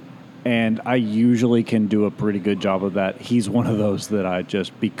 And I usually can do a pretty good job of that. He's one of those that I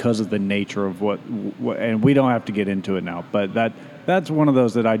just, because of the nature of what and we don't have to get into it now, but that's one of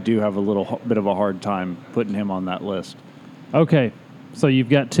those that I do have a little bit of a hard time putting him on that list. Okay, so you've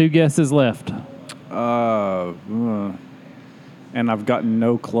got 2 guesses left. And I've gotten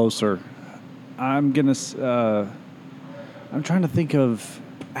no closer. I'm trying to think of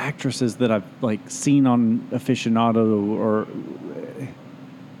actresses that I've seen on Aficionado or.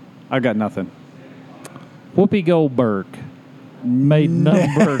 I got nothing. Whoopi Goldberg made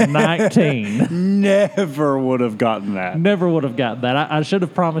number 19. Never would have gotten that. Never would have gotten that. I should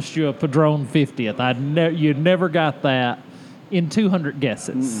have promised you a Padron 50th. You never got that in 200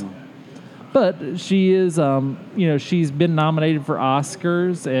 guesses. But she is, she's been nominated for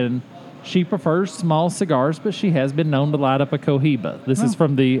Oscars, and she prefers small cigars, but she has been known to light up a Cohiba. This is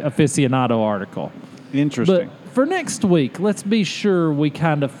from the Aficionado article. Interesting. But for next week, let's be sure we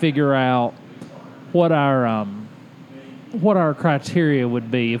kind of figure out what our criteria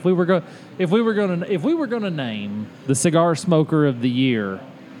would be if we were going to name the cigar smoker of the year,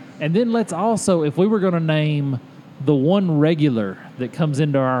 and then let's also, if we were going to name the one regular that comes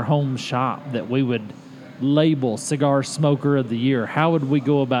into our home shop that we would label cigar smoker of the year, how would we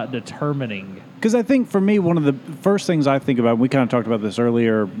go about determining? Because I think for me, one of the first things I think about, we kind of talked about this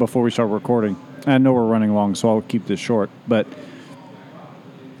earlier before we start recording. I know we're running long, so I'll keep this short, but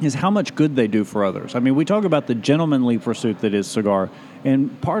is how much good they do for others. I mean, we talk about the gentlemanly pursuit that is cigar,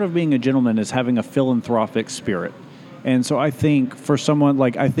 and part of being a gentleman is having a philanthropic spirit. And so I think for someone,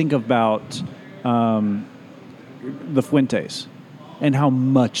 I think about the Fuentes and how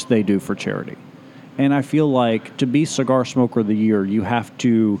much they do for charity. And I feel like to be Cigar Smoker of the Year, you have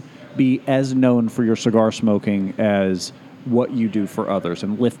to be as known for your cigar smoking as what you do for others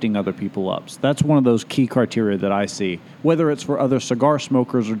and lifting other people up. So that's one of those key criteria that I see, whether it's for other cigar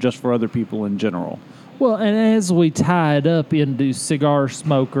smokers or just for other people in general. Well, and as we tie it up into cigar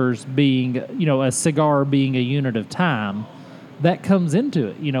smokers being, a cigar being a unit of time, that comes into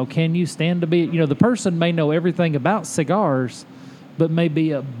it. Can you stand to be, the person may know everything about cigars, but may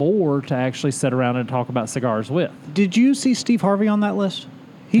be a bore to actually sit around and talk about cigars with. Did you see Steve Harvey on that list?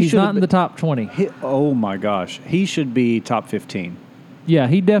 He's not in the top 20. Oh, my gosh. He should be top 15. Yeah,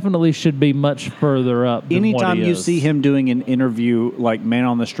 he definitely should be much further up than Anytime what he you is. see him doing an interview, like man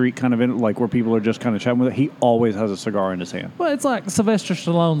on the street kind of, where people are just kind of chatting with it, he always has a cigar in his hand. Well, it's like Sylvester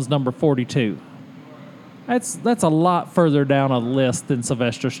Stallone's number 42. That's a lot further down a list than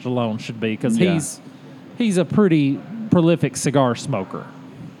Sylvester Stallone should be because he's a pretty prolific cigar smoker.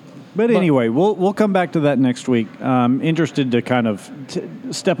 But anyway, we'll come back to that next week. Interested to kind of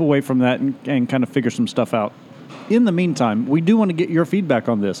step away from that and kind of figure some stuff out. In the meantime, we do want to get your feedback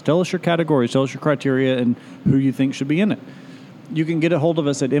on this. Tell us your categories, tell us your criteria, and who you think should be in it. You can get a hold of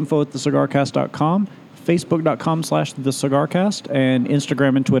us at info@thecigarcast.com, facebook.com/thecigarcast, and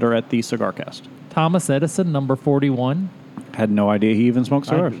Instagram and Twitter at thecigarcast. Thomas Edison, number 41. Had no idea he even smoked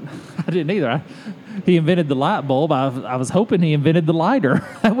cigars. I didn't either. He invented the light bulb. I was hoping he invented the lighter.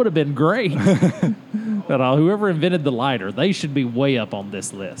 That would have been great. But whoever invented the lighter, they should be way up on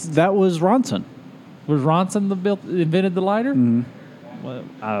this list. That was Ronson. Was Ronson invented the lighter? Well,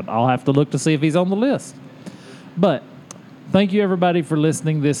 I'll have to look to see if he's on the list. But thank you, everybody, for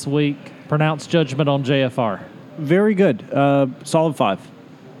listening this week. Pronounce judgment on JFR. Very good. Solid 5.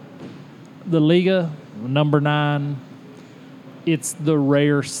 The Liga, number 9, it's the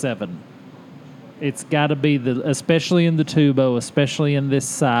rare 7. It's got to be, especially in the Tubo, especially in this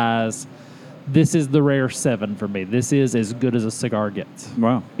size, this is the rare 7 for me. This is as good as a cigar gets.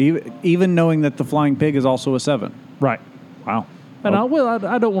 Wow. Even knowing that the Flying Pig is also a 7. Right. Wow. And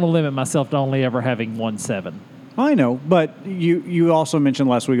I don't want to limit myself to only ever having 1 7. I know, but you also mentioned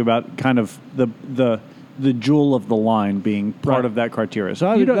last week about kind of the jewel of the line being part of that criteria.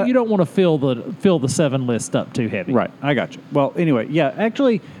 So you don't want to fill the 7 list up too heavy. Right, I got you. Well, anyway, yeah,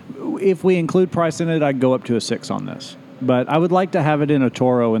 actually, if we include price in it, I'd go up to a 6 on this. But I would like to have it in a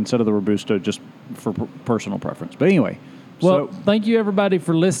Toro instead of the Robusto just for personal preference. But anyway. Well, thank you, everybody,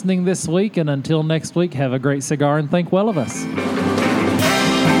 for listening this week. And until next week, have a great cigar and think well of us.